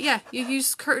 But yeah, you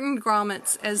use curtain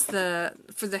grommets as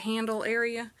for the handle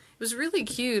area. It was really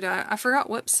cute. I forgot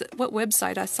what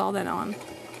website I saw that on.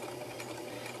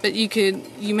 But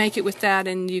you make it with that,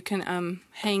 and you can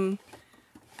hang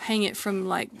it from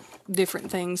like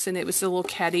different things. And it was a little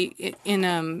caddy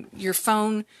in your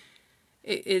phone.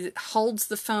 It holds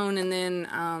the phone, and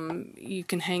then you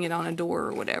can hang it on a door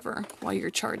or whatever while you're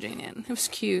charging it. It was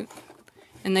cute.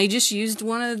 And they just used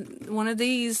one of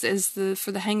these as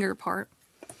for the hanger part.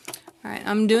 All right,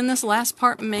 I'm doing this last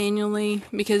part manually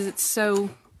because it's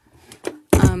so.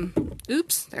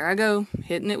 Oops, there I go,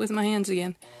 hitting it with my hands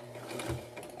again.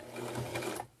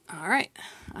 All right,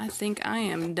 I think I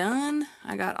am done.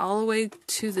 I got all the way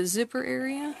to the zipper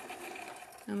area.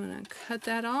 I'm gonna cut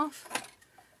that off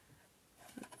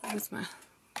with my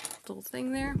little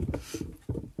thing there.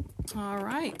 All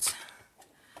right.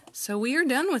 So we are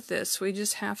done with this. We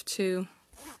just have to,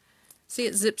 see,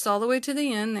 it zips all the way to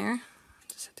the end there.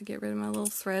 Just have to get rid of my little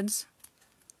threads.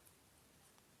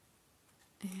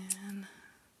 And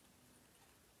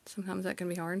sometimes that can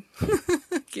be hard.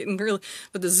 Getting really,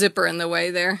 with the zipper in the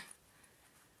way there.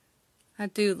 I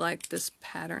do like this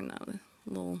pattern though. The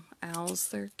little owls,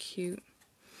 they're cute.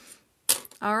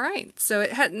 Alright, so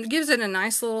it gives it a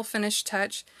nice little finished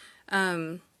touch.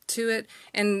 To it,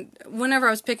 and whenever I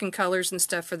was picking colors and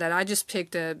stuff for that, I just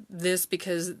picked this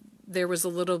because there was a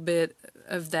little bit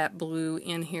of that blue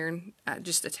in here,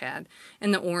 just a tad,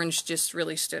 and the orange just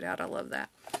really stood out. I love that.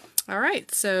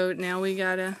 Alright, so now we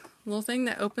got a little thing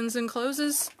that opens and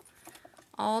closes,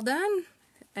 all done.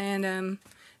 And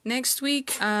next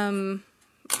week, I'm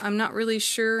not really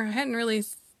sure. I hadn't really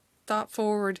thought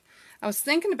forward. I was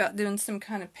thinking about doing some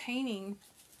kind of painting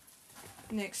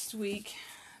next week.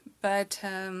 But,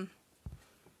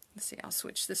 let's see, I'll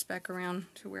switch this back around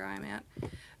to where I'm at.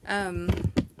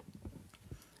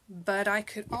 But I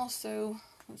could also,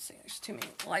 let's see, there's too many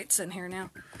lights in here now.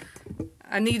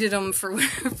 I needed them for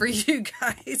you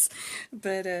guys.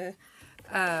 But,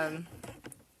 I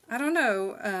don't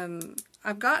know.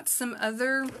 I've got some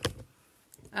other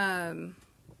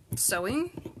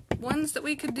sewing ones that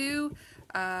we could do.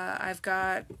 I've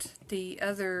got the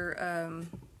other,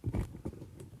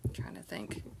 trying to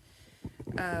think.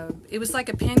 It was like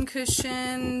a pin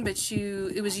cushion, but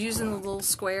it was using the little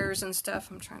squares and stuff.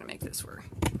 I'm trying to make this work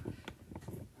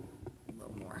a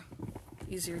little more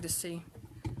easier to see.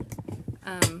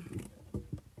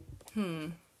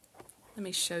 Let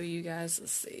me show you guys.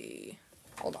 Let's see.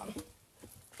 Hold on.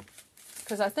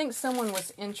 Because I think someone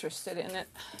was interested in it.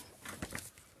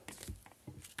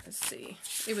 Let's see.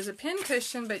 It was a pin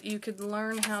cushion, but you could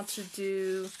learn how to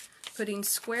do putting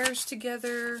squares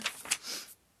together.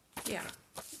 Yeah,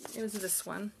 it was this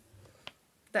one.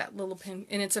 That little pin.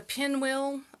 And it's a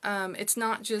pinwheel. It's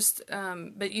not just,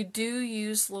 but you do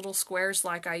use little squares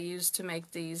like I used to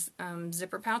make these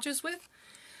zipper pouches with.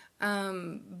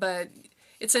 But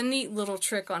it's a neat little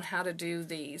trick on how to do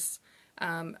these.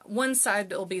 One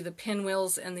side will be the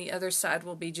pinwheels and the other side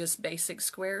will be just basic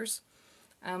squares.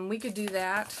 We could do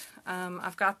that.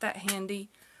 I've got that handy.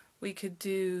 We could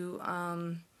do,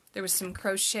 there was some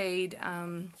crocheted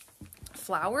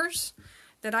flowers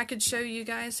that I could show you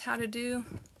guys how to do.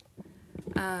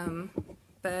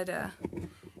 But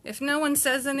if no one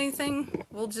says anything,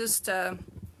 we'll just,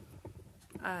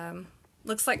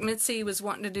 looks like Mitzi was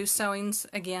wanting to do sewings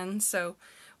again, so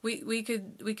we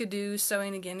could do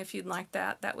sewing again if you'd like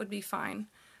that. That would be fine.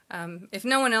 If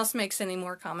no one else makes any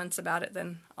more comments about it,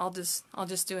 then I'll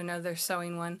just do another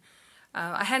sewing one.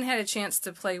 I hadn't had a chance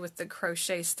to play with the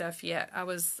crochet stuff yet. I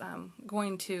was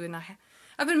going to, and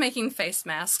I've been making face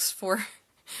masks for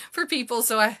people,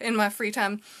 so in my free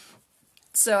time.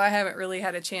 So I haven't really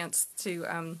had a chance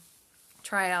to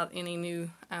try out any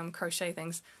new crochet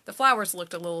things. The flowers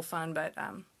looked a little fun, but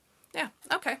yeah,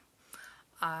 okay.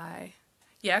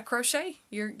 Yeah, crochet.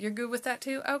 You're good with that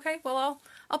too? Okay, well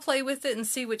I'll play with it and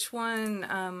see which one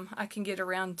I can get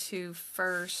around to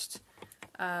first.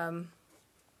 I'm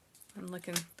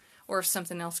looking. or if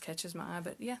something else catches my eye.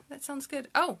 But yeah, that sounds good.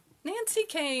 Oh, Nancy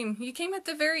came. You came at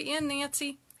the very end,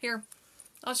 Nancy. Here,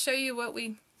 I'll show you what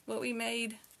we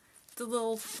made. The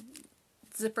little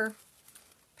zipper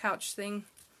pouch thing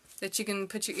that you can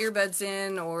put your earbuds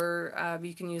in, or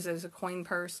you can use it as a coin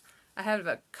purse. I have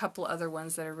a couple other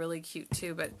ones that are really cute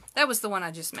too, but that was the one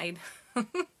I just made.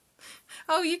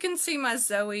 Oh, you can see my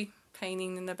Zoe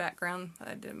painting in the background that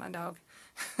I did my dog.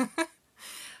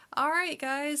 Alright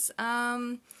guys,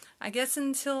 I guess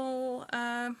until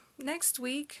next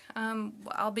week,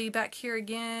 I'll be back here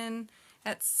again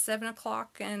at 7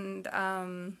 o'clock, and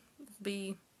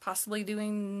be possibly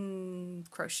doing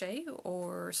crochet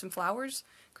or some flowers,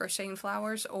 crocheting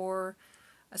flowers, or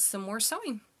some more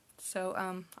sewing.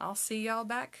 So I'll see y'all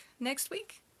back next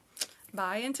week.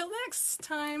 Bye until next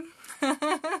time.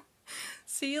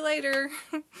 See you later.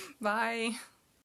 Bye.